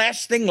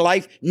everlasting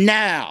life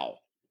now.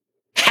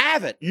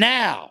 Have it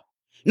now.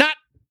 Not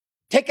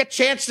take a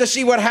chance to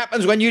see what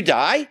happens when you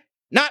die.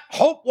 Not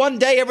hope one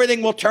day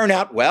everything will turn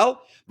out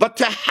well, but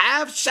to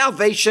have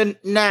salvation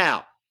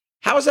now.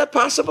 How is that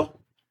possible?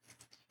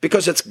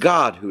 Because it's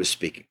God who is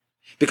speaking.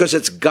 Because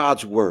it's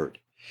God's word.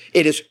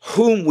 It is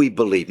whom we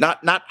believe,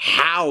 not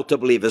how to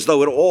believe, as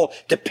though it all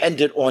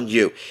depended on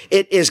you.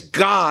 It is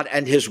God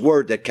and his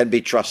word that can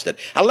be trusted.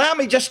 Allow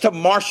me just to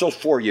marshal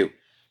for you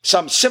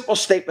some simple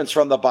statements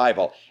from the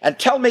Bible and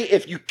tell me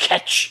if you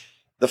catch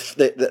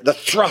the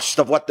thrust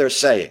of what they're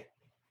saying.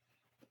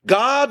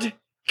 God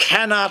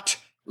cannot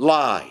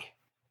lie.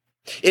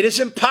 It is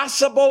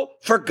impossible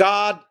for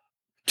God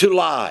to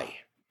lie.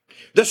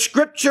 The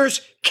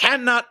scriptures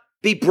cannot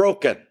be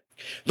broken.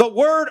 The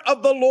word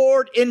of the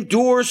Lord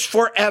endures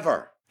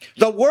forever.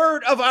 The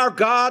word of our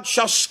God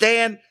shall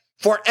stand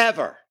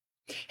forever.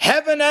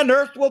 Heaven and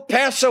earth will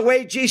pass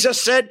away,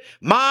 Jesus said.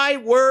 My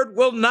word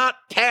will not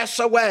pass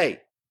away.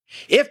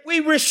 If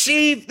we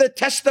receive the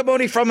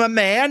testimony from a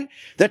man,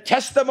 the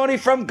testimony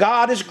from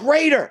God is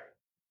greater.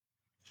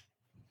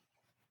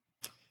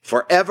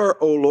 Forever,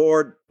 O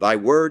Lord, thy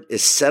word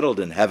is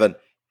settled in heaven.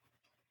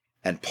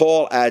 And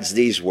Paul adds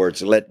these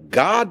words, let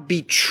God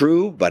be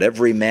true, but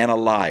every man a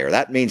liar.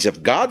 That means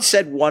if God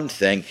said one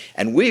thing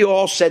and we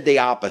all said the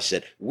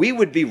opposite, we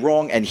would be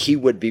wrong and he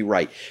would be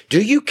right.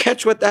 Do you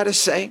catch what that is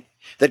saying?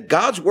 That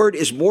God's word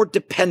is more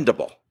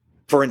dependable,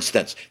 for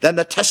instance, than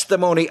the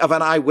testimony of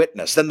an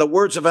eyewitness, than the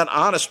words of an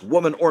honest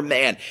woman or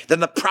man,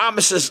 than the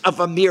promises of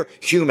a mere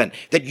human.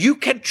 That you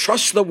can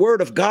trust the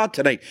word of God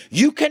tonight.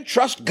 You can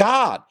trust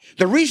God.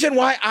 The reason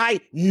why I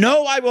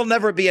know I will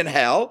never be in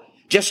hell,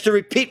 just to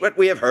repeat what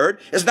we have heard,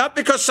 is not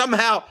because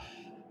somehow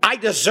I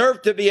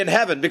deserve to be in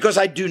heaven, because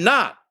I do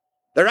not.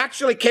 There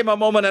actually came a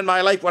moment in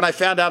my life when I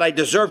found out I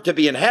deserved to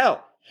be in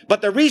hell.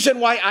 But the reason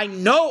why I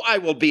know I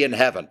will be in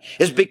heaven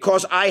is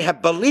because I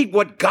have believed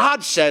what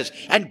God says,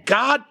 and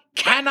God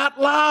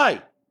cannot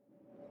lie.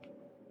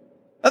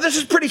 Now, this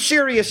is pretty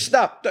serious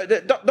stuff.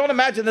 Don't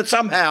imagine that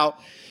somehow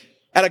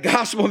at a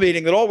gospel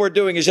meeting that all we're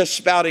doing is just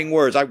spouting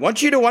words. I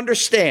want you to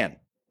understand,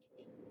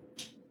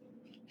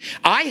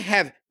 I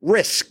have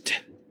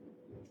risked,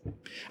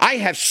 I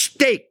have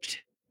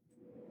staked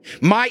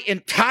my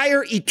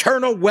entire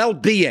eternal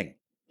well-being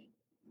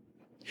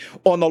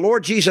on the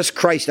Lord Jesus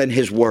Christ and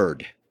his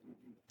word.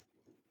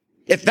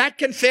 If that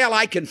can fail,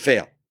 I can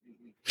fail.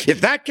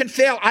 If that can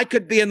fail, I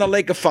could be in the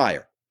lake of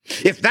fire.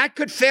 If that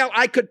could fail,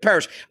 I could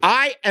perish.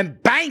 I am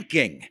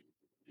banking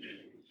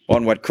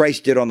on what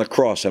Christ did on the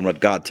cross and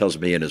what God tells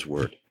me in his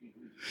word.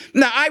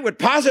 Now, I would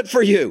posit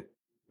for you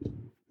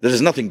that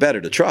there's nothing better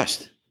to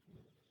trust.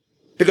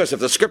 Because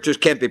if the scriptures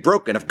can't be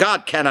broken, if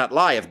God cannot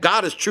lie, if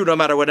God is true no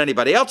matter what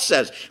anybody else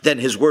says, then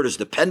his word is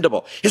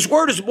dependable. His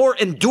word is more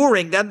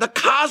enduring than the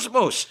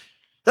cosmos,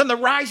 than the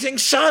rising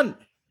sun.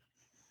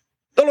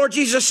 The Lord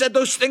Jesus said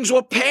those things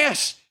will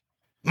pass.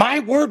 My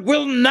word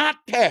will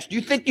not pass. Do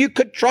you think you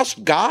could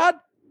trust God?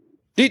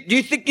 Do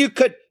you think you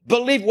could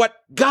believe what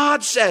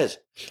God says?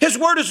 His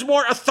word is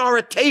more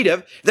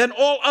authoritative than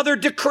all other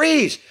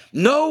decrees.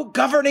 No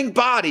governing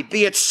body,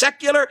 be it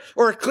secular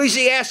or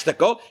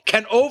ecclesiastical,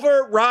 can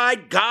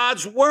override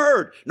God's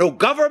word. No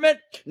government,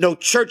 no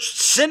church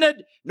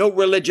synod, no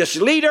religious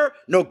leader,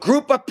 no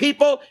group of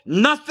people,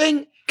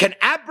 nothing can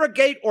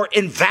abrogate or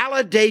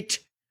invalidate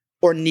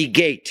or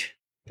negate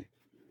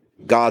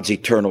God's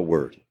eternal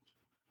word.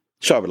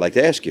 So I would like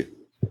to ask you,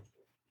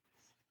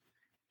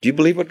 do you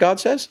believe what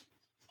God says?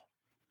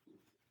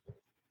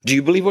 Do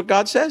you believe what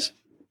God says?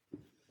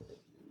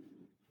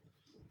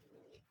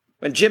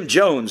 When Jim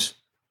Jones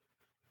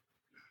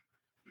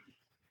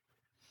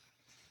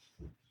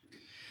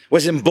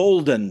was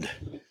emboldened,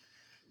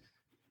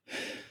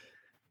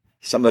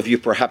 some of you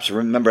perhaps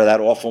remember that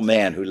awful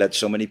man who led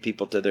so many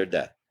people to their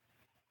death.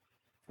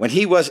 When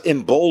he was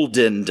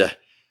emboldened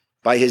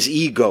by his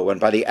ego and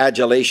by the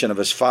adulation of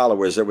his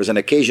followers, there was an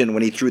occasion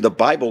when he threw the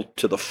Bible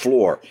to the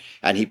floor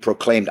and he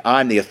proclaimed,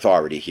 I'm the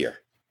authority here.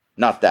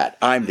 Not that,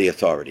 I'm the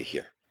authority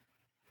here.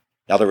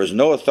 Now, there is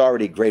no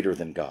authority greater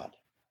than God.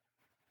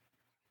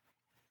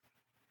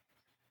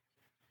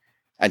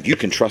 And you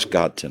can trust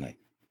God tonight.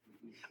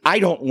 I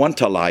don't want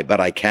to lie, but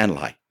I can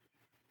lie.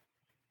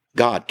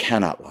 God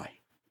cannot lie.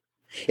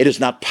 It is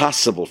not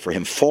possible for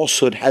him.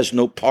 Falsehood has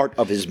no part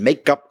of his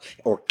makeup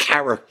or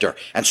character.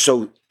 And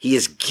so he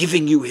is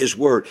giving you his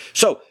word.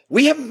 So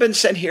we haven't been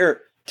sent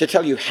here to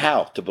tell you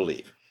how to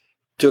believe,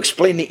 to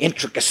explain the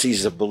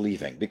intricacies of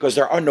believing, because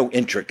there are no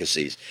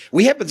intricacies.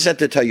 We have been sent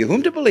to tell you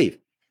whom to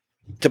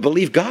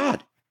believe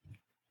God.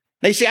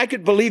 Now you see, I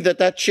could believe that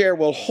that chair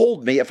will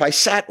hold me if I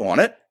sat on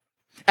it.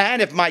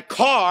 And if my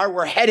car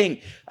were heading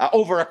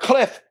over a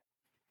cliff,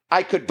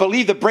 I could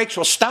believe the brakes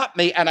will stop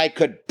me and I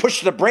could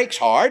push the brakes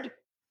hard.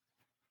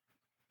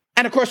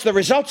 And of course, the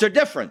results are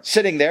different.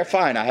 Sitting there,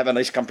 fine, I have a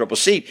nice comfortable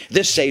seat.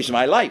 This saves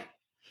my life.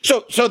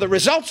 So the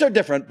results are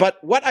different,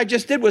 but what I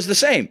just did was the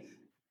same.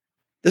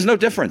 There's no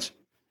difference.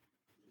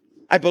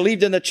 I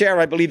believed in the chair,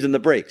 I believed in the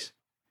brakes.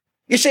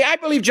 You see, I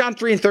believe John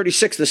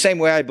 3:36 the same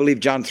way I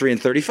believe John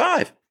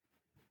 3:35.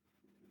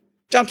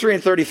 John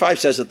 3:35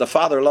 says that the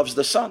Father loves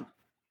the Son,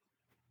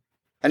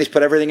 and he's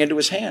put everything into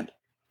his hand.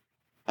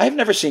 I have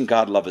never seen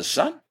God love his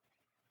Son.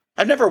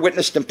 I've never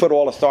witnessed him put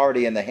all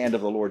authority in the hand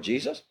of the Lord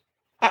Jesus.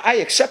 I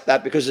accept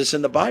that because it's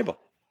in the Bible.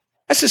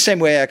 That's the same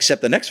way I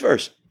accept the next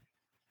verse.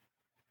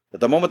 At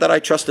the moment that I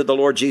trusted the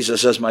Lord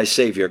Jesus as my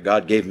Savior,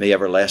 God gave me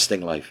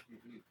everlasting life.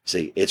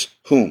 See, it's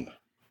whom,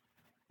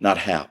 not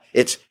how.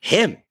 It's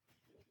him,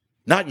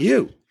 not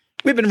you.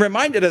 We've been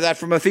reminded of that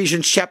from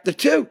Ephesians chapter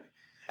 2.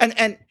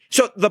 And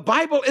so the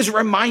Bible is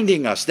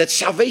reminding us that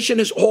salvation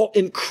is all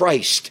in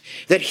Christ,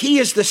 that he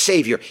is the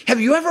Savior. Have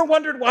you ever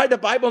wondered why the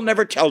Bible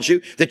never tells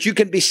you that you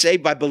can be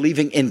saved by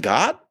believing in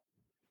God?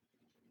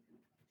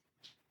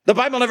 The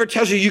Bible never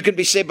tells you you can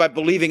be saved by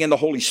believing in the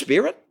Holy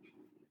Spirit.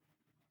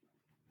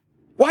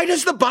 Why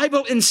does the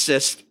Bible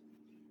insist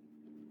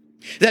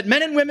that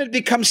men and women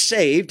become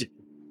saved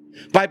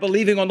by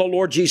believing on the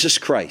Lord Jesus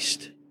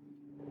Christ?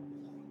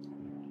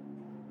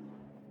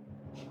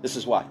 This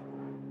is why.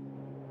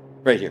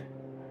 Right here.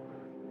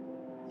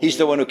 He's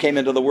the one who came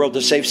into the world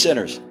to save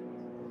sinners.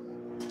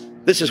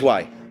 This is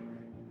why.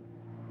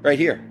 Right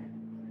here.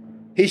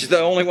 He's the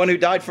only one who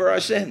died for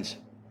our sins.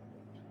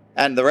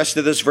 And the rest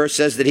of this verse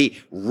says that he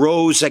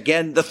rose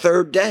again the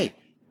third day.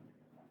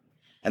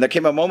 And there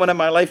came a moment in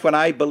my life when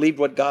I believed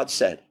what God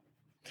said.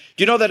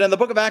 Do you know that in the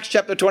book of Acts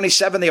chapter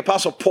 27, the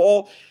Apostle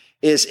Paul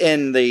is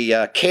in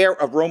the care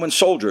of Roman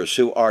soldiers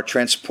who are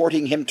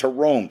transporting him to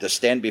Rome to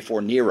stand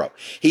before Nero.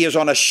 He is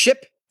on a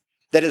ship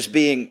that is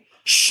being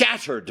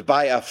shattered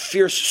by a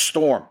fierce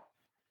storm.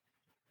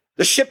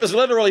 The ship is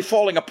literally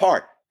falling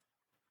apart.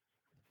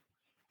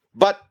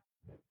 But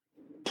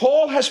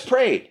Paul has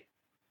prayed.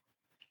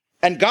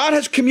 And God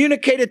has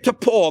communicated to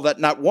Paul that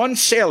not one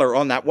sailor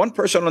on that, one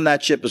person on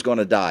that ship is going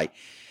to die.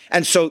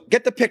 And so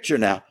get the picture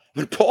now.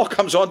 When Paul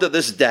comes onto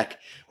this deck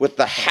with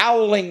the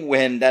howling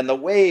wind and the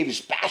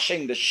waves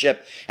bashing the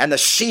ship and the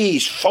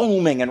seas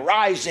foaming and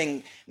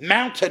rising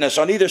mountainous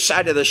on either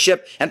side of the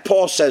ship. And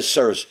Paul says,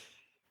 sirs,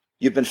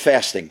 you've been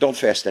fasting. Don't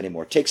fast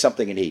anymore. Take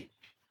something and eat.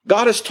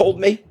 God has told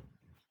me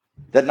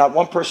that not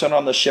one person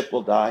on the ship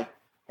will die.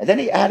 And then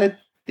he added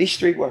these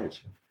three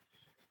words.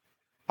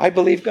 I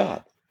believe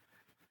God.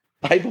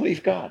 I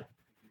believe God,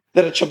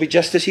 that it shall be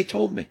just as he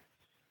told me.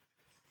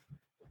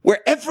 Where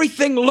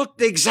everything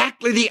looked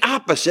exactly the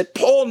opposite,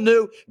 Paul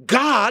knew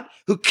God,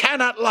 who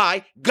cannot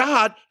lie,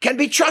 God can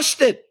be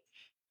trusted.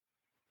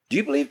 Do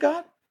you believe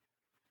God?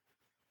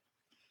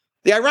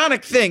 The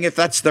ironic thing, if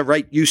that's the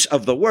right use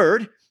of the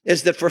word,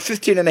 is that for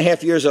 15 and a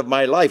half years of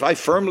my life, I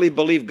firmly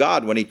believed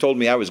God when he told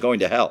me I was going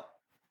to hell.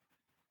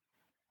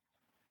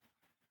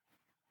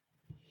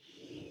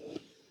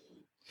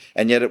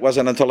 And yet it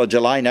wasn't until a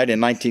July night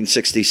in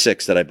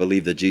 1966 that I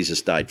believed that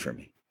Jesus died for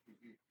me.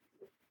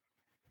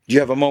 Do you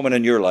have a moment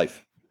in your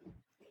life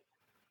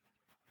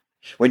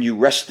when you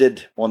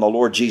rested on the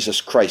Lord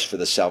Jesus Christ for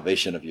the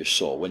salvation of your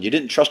soul? When you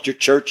didn't trust your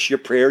church, your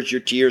prayers,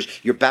 your tears,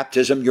 your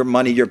baptism, your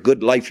money, your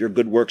good life, your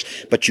good works,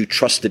 but you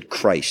trusted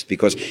Christ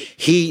because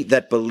he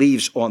that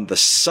believes on the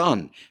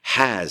Son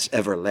has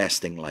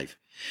everlasting life.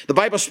 The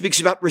Bible speaks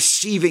about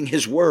receiving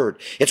his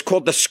word. It's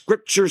called the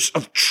scriptures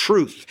of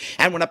truth.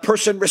 And when a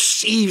person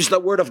receives the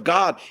word of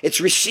God, it's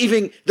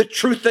receiving the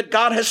truth that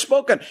God has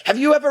spoken. Have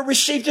you ever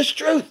received his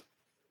truth?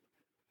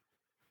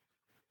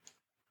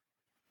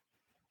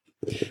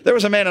 There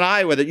was a man in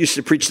Iowa that used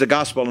to preach the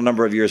gospel a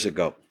number of years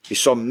ago. He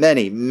saw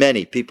many,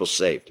 many people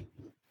saved.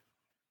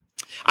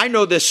 I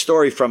know this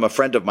story from a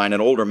friend of mine, an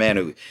older man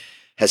who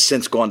has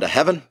since gone to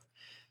heaven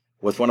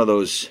with one of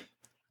those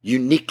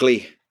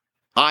uniquely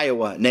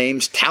Iowa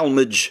names,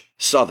 Talmadge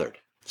Southard.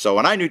 So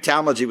when I knew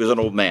Talmadge, he was an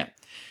old man.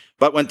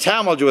 But when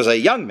Talmadge was a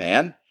young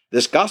man,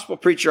 this gospel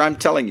preacher I'm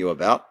telling you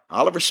about,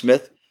 Oliver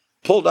Smith,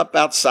 pulled up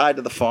outside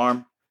of the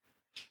farm,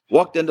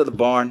 walked into the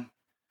barn,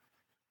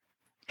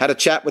 had a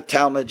chat with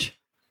Talmadge.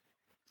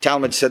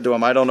 Talmadge said to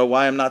him, I don't know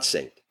why I'm not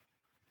saved.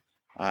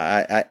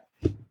 I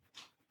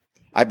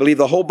believe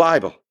the whole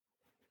Bible,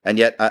 and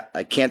yet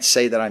I can't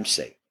say that I'm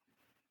saved.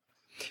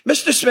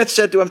 Mr. Smith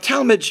said to him,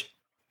 Talmadge,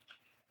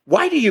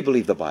 why do you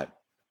believe the Bible?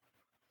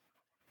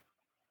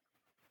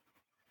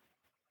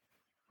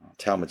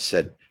 Talmadge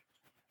said,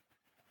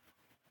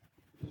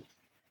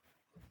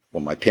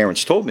 Well, my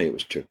parents told me it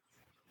was true.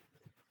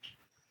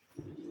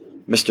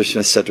 Mr.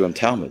 Smith said to him,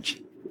 Talmage,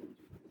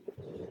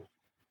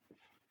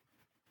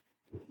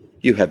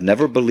 you have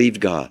never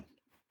believed God.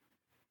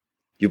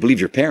 You believe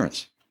your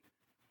parents,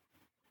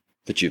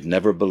 but you've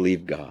never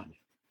believed God.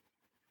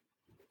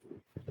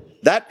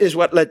 That is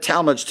what led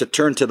Talmage to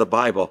turn to the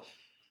Bible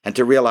and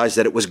to realize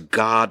that it was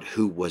God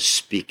who was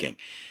speaking.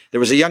 There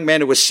was a young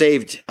man who was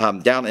saved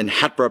down in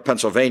Hatboro,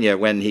 Pennsylvania,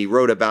 when he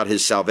wrote about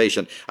his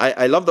salvation.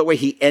 I love the way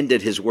he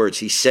ended his words.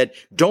 He said,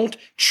 don't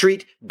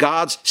treat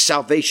God's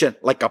salvation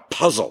like a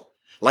puzzle,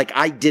 like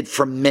I did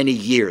for many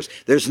years.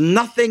 There's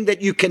nothing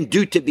that you can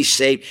do to be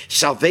saved.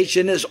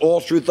 Salvation is all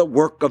through the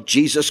work of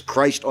Jesus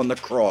Christ on the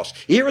cross.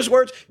 You hear his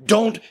words?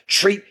 Don't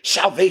treat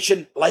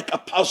salvation like a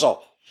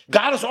puzzle.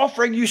 God is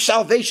offering you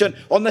salvation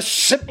on the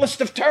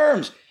simplest of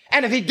terms.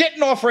 And if he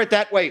didn't offer it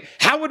that way,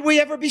 how would we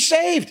ever be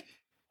saved?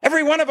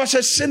 Every one of us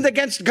has sinned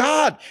against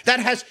God. That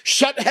has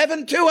shut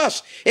heaven to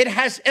us. It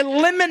has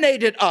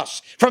eliminated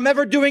us from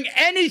ever doing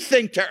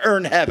anything to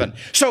earn heaven.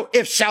 So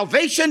if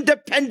salvation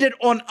depended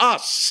on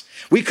us,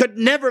 we could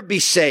never be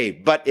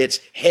saved, but it's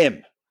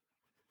him,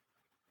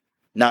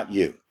 not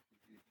you.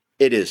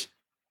 It is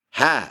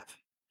have,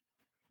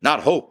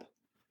 not hope.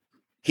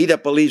 He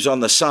that believes on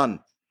the Son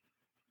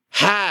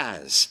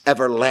has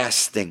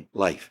everlasting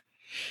life.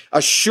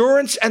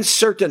 Assurance and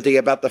certainty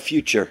about the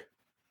future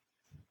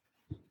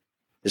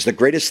is the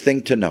greatest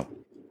thing to know.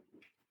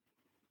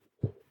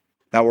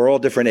 Now, we're all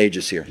different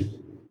ages here.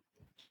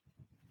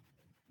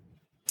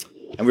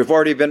 And we've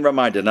already been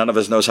reminded, none of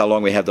us knows how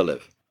long we have to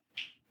live.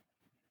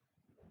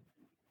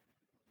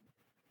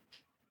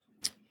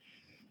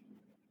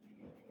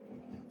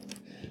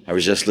 I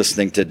was just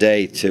listening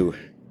today to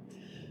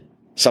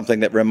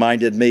something that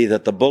reminded me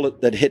that the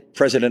bullet that hit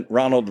President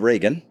Ronald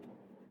Reagan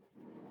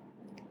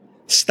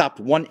stopped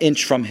 1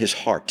 inch from his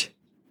heart.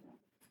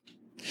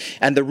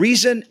 And the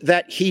reason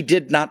that he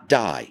did not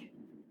die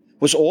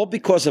was all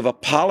because of a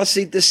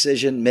policy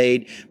decision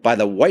made by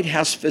the White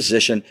House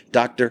physician,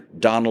 Dr.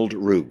 Donald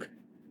Rugg.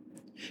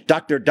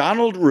 Dr.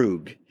 Donald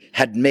Rugg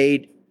had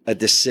made a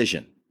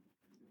decision.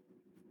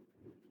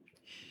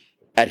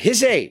 At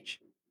his age,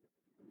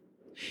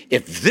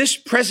 if this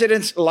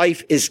president's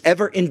life is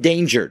ever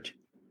endangered,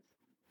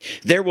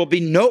 there will be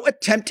no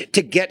attempt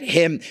to get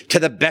him to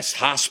the best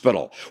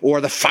hospital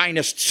or the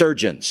finest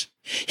surgeons.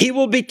 He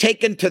will be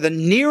taken to the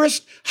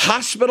nearest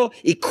hospital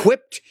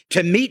equipped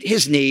to meet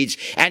his needs,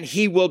 and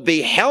he will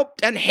be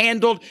helped and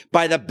handled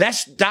by the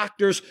best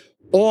doctors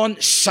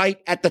on site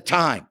at the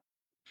time.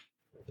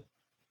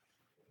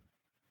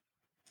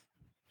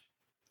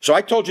 So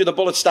I told you the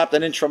bullet stopped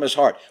 1 inch from his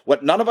heart.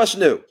 What none of us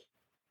knew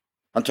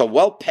until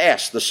well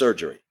past the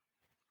surgery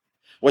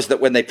was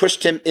that when they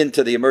pushed him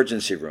into the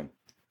emergency room,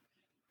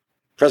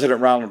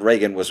 President Ronald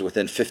Reagan was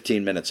within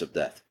 15 minutes of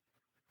death.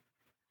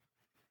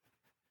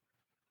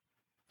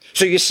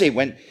 So you see,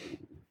 when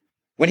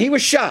he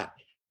was shot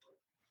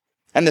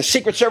and the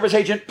Secret Service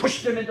agent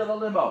pushed him into the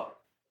limo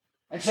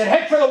and said,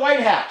 head for the White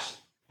House.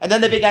 And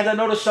then they began to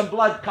notice some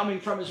blood coming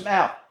from his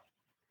mouth.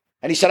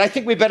 And he said, I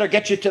think we better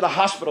get you to the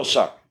hospital,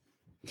 sir.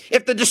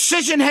 If the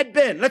decision had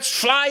been, let's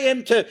fly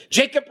him to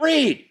Jacob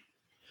Reed.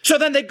 So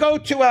then they go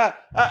to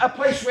a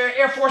place where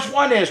Air Force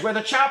One is, where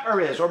the chopper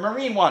is, or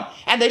Marine One,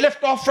 and they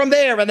lift off from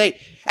there,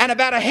 and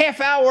about a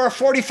half hour or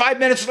 45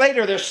 minutes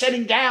later, they're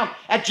sitting down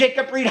at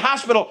Jacob Reed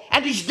Hospital,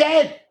 and he's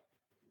dead.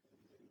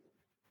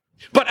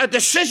 But a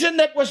decision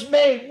that was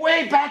made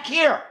way back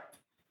here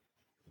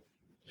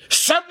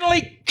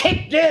suddenly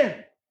kicked in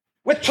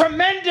with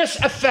tremendous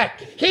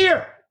effect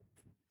here.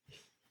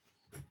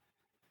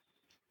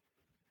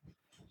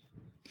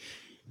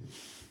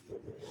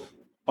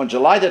 On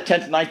July the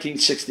 10th,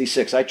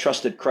 1966, I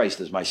trusted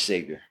Christ as my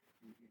Savior.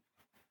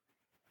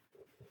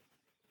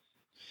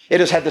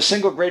 It has had the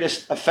single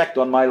greatest effect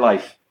on my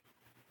life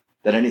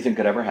that anything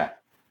could ever have.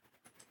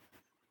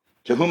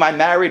 To whom I'm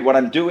married, what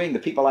I'm doing, the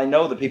people I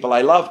know, the people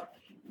I love,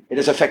 it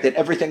has affected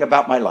everything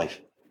about my life.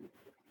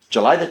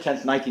 July the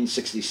 10th,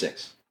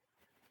 1966.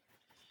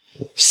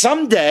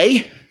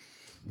 Someday,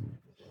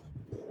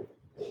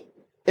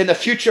 in the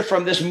future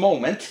from this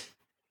moment,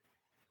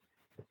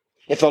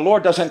 if the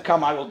Lord doesn't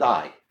come, I will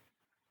die.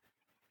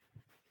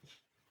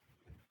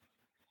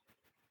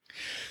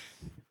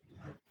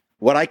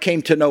 What I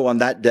came to know on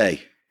that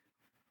day,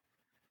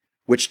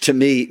 which to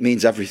me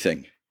means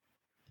everything,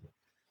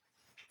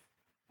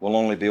 will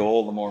only be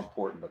all the more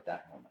important at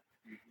that moment.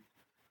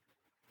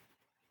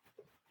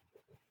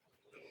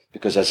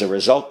 Because as a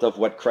result of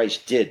what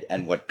Christ did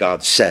and what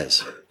God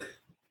says,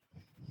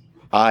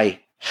 I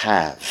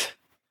have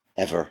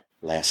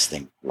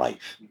everlasting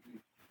life.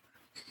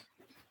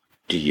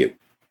 Do you?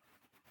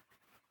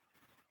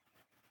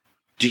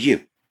 Do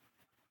you?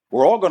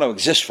 We're all going to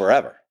exist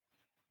forever.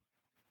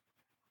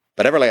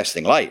 But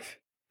everlasting life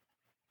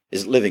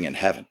is living in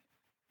heaven,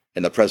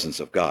 in the presence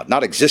of God.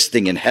 Not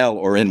existing in hell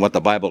or in what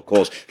the Bible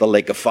calls the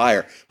lake of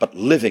fire, but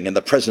living in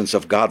the presence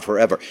of God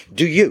forever.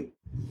 Do you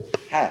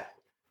have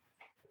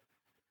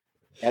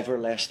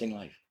everlasting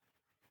life?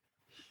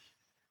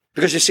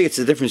 Because you see, it's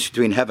the difference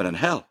between heaven and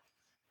hell.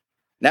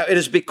 Now, it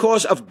is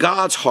because of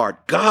God's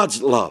heart,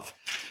 God's love,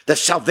 that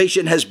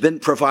salvation has been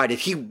provided.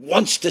 He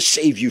wants to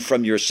save you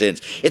from your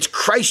sins. It's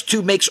Christ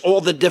who makes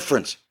all the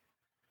difference.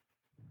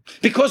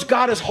 Because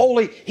God is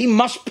holy, he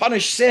must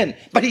punish sin,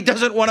 but he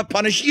doesn't want to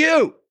punish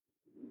you.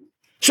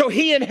 So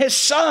he and his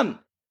son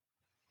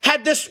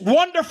had this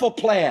wonderful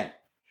plan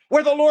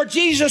where the Lord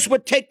Jesus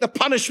would take the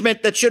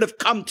punishment that should have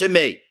come to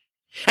me,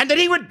 and that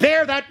he would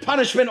bear that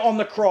punishment on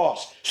the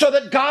cross so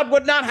that God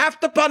would not have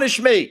to punish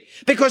me,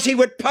 because he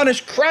would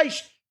punish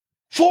Christ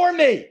for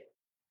me.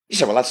 You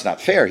say, well, that's not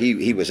fair.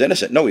 He was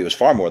innocent. No, he was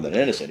far more than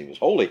innocent. He was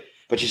holy.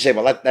 But you say,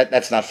 well,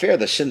 that's not fair.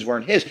 The sins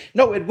weren't his.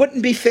 No, it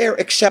wouldn't be fair,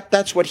 except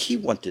that's what he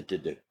wanted to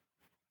do.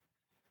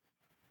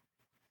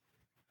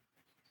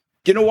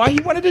 Do you know why he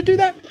wanted to do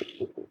that?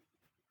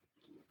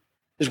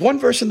 There's one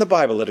verse in the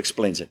Bible that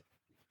explains it,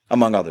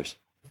 among others.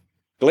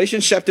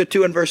 Galatians chapter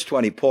 2 and verse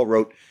 20, Paul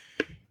wrote,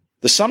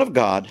 "The Son of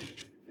God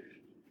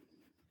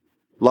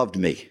loved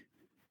me,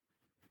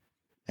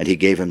 and he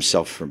gave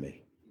himself for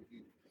me."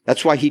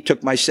 That's why he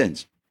took my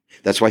sins.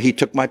 That's why he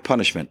took my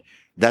punishment.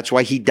 That's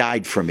why he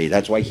died for me.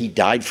 That's why he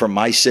died for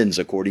my sins,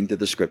 according to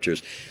the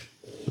scriptures,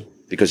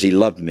 because he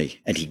loved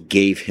me and he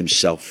gave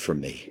himself for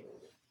me.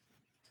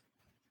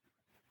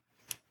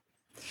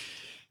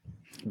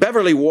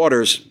 Beverly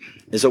Waters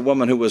is a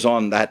woman who was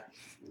on that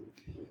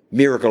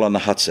Miracle on the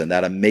Hudson,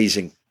 that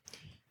amazing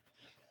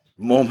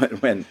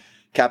moment when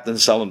Captain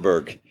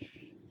Sullenberg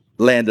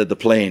landed the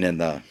plane in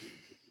the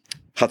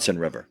Hudson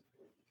River.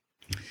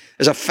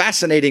 There's a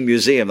fascinating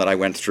museum that I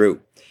went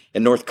through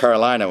in North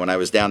Carolina when I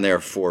was down there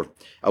for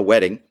a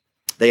wedding.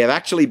 They have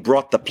actually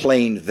brought the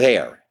plane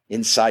there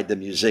inside the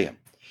museum.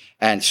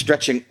 And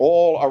stretching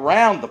all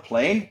around the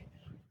plane,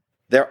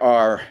 there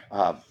are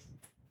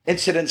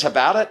incidents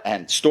about it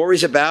and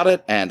stories about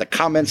it and the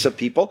comments of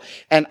people.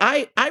 And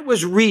I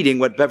was reading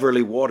what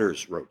Beverly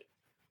Waters wrote.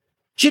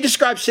 She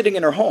described sitting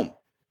in her home,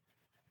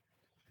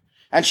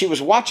 and she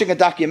was watching a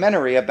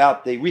documentary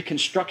about the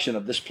reconstruction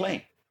of this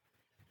plane.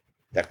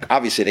 That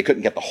obviously, they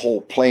couldn't get the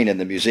whole plane in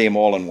the museum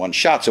all in one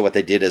shot, so what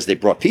they did is they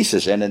brought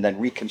pieces in and then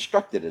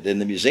reconstructed it in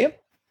the museum.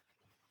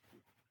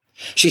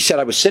 She said,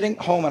 I was sitting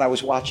home and I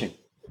was watching.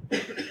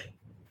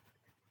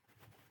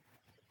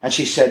 And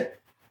she said,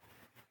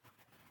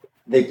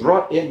 they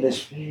brought in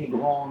this big,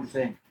 long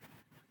thing.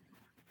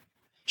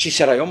 She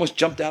said, I almost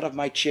jumped out of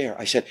my chair.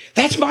 I said,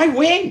 that's my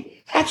wing.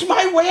 That's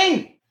my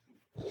wing.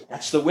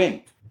 That's the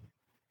wing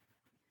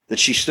that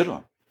she stood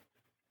on.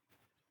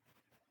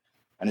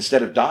 And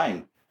instead of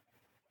dying,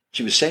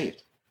 she was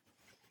saved.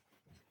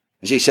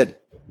 And she said,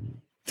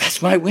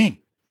 that's my wing.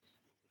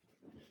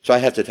 So I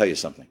have to tell you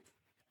something.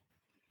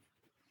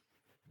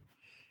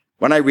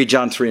 When I read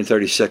John 3 and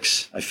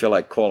 36, I feel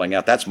like calling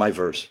out, that's my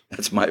verse.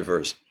 That's my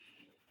verse.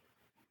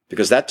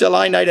 Because that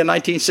July night in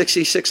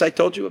 1966 I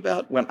told you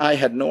about, when I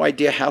had no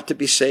idea how to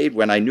be saved,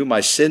 when I knew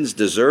my sins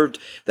deserved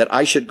that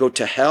I should go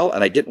to hell,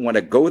 and I didn't want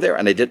to go there,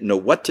 and I didn't know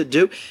what to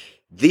do,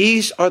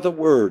 these are the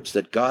words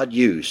that God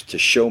used to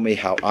show me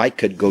how I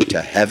could go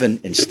to heaven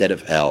instead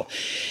of hell.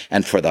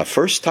 And for the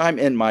first time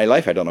in my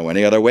life, I don't know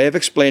any other way of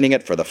explaining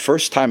it, for the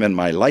first time in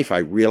my life, I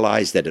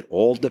realized that it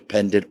all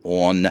depended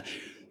on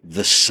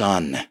the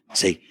Son.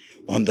 See,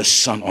 on the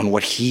Son, on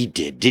what he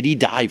did. Did he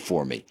die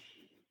for me?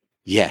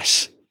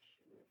 Yes.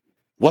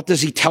 What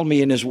does he tell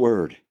me in his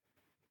word?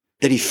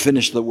 That he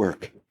finished the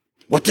work.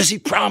 What does he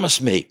promise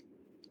me?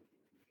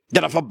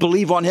 That if I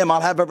believe on him,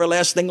 I'll have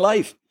everlasting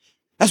life.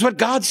 That's what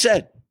God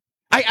said.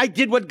 I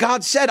did what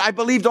God said. I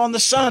believed on the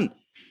Son.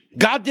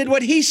 God did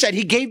what he said.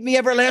 He gave me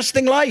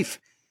everlasting life.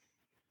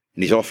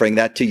 And he's offering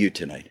that to you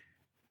tonight.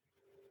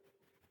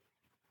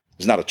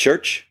 It's not a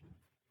church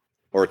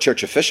or a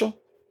church official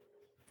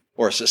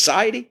or a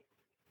society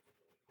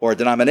or a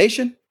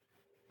denomination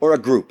or a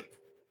group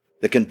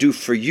that can do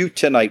for you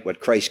tonight what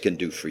Christ can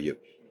do for you.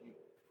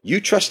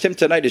 You trust him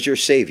tonight as your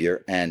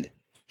Savior, and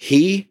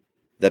he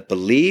that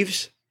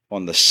believes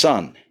on the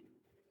Son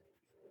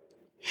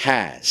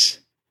has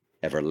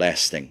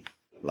everlasting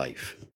life.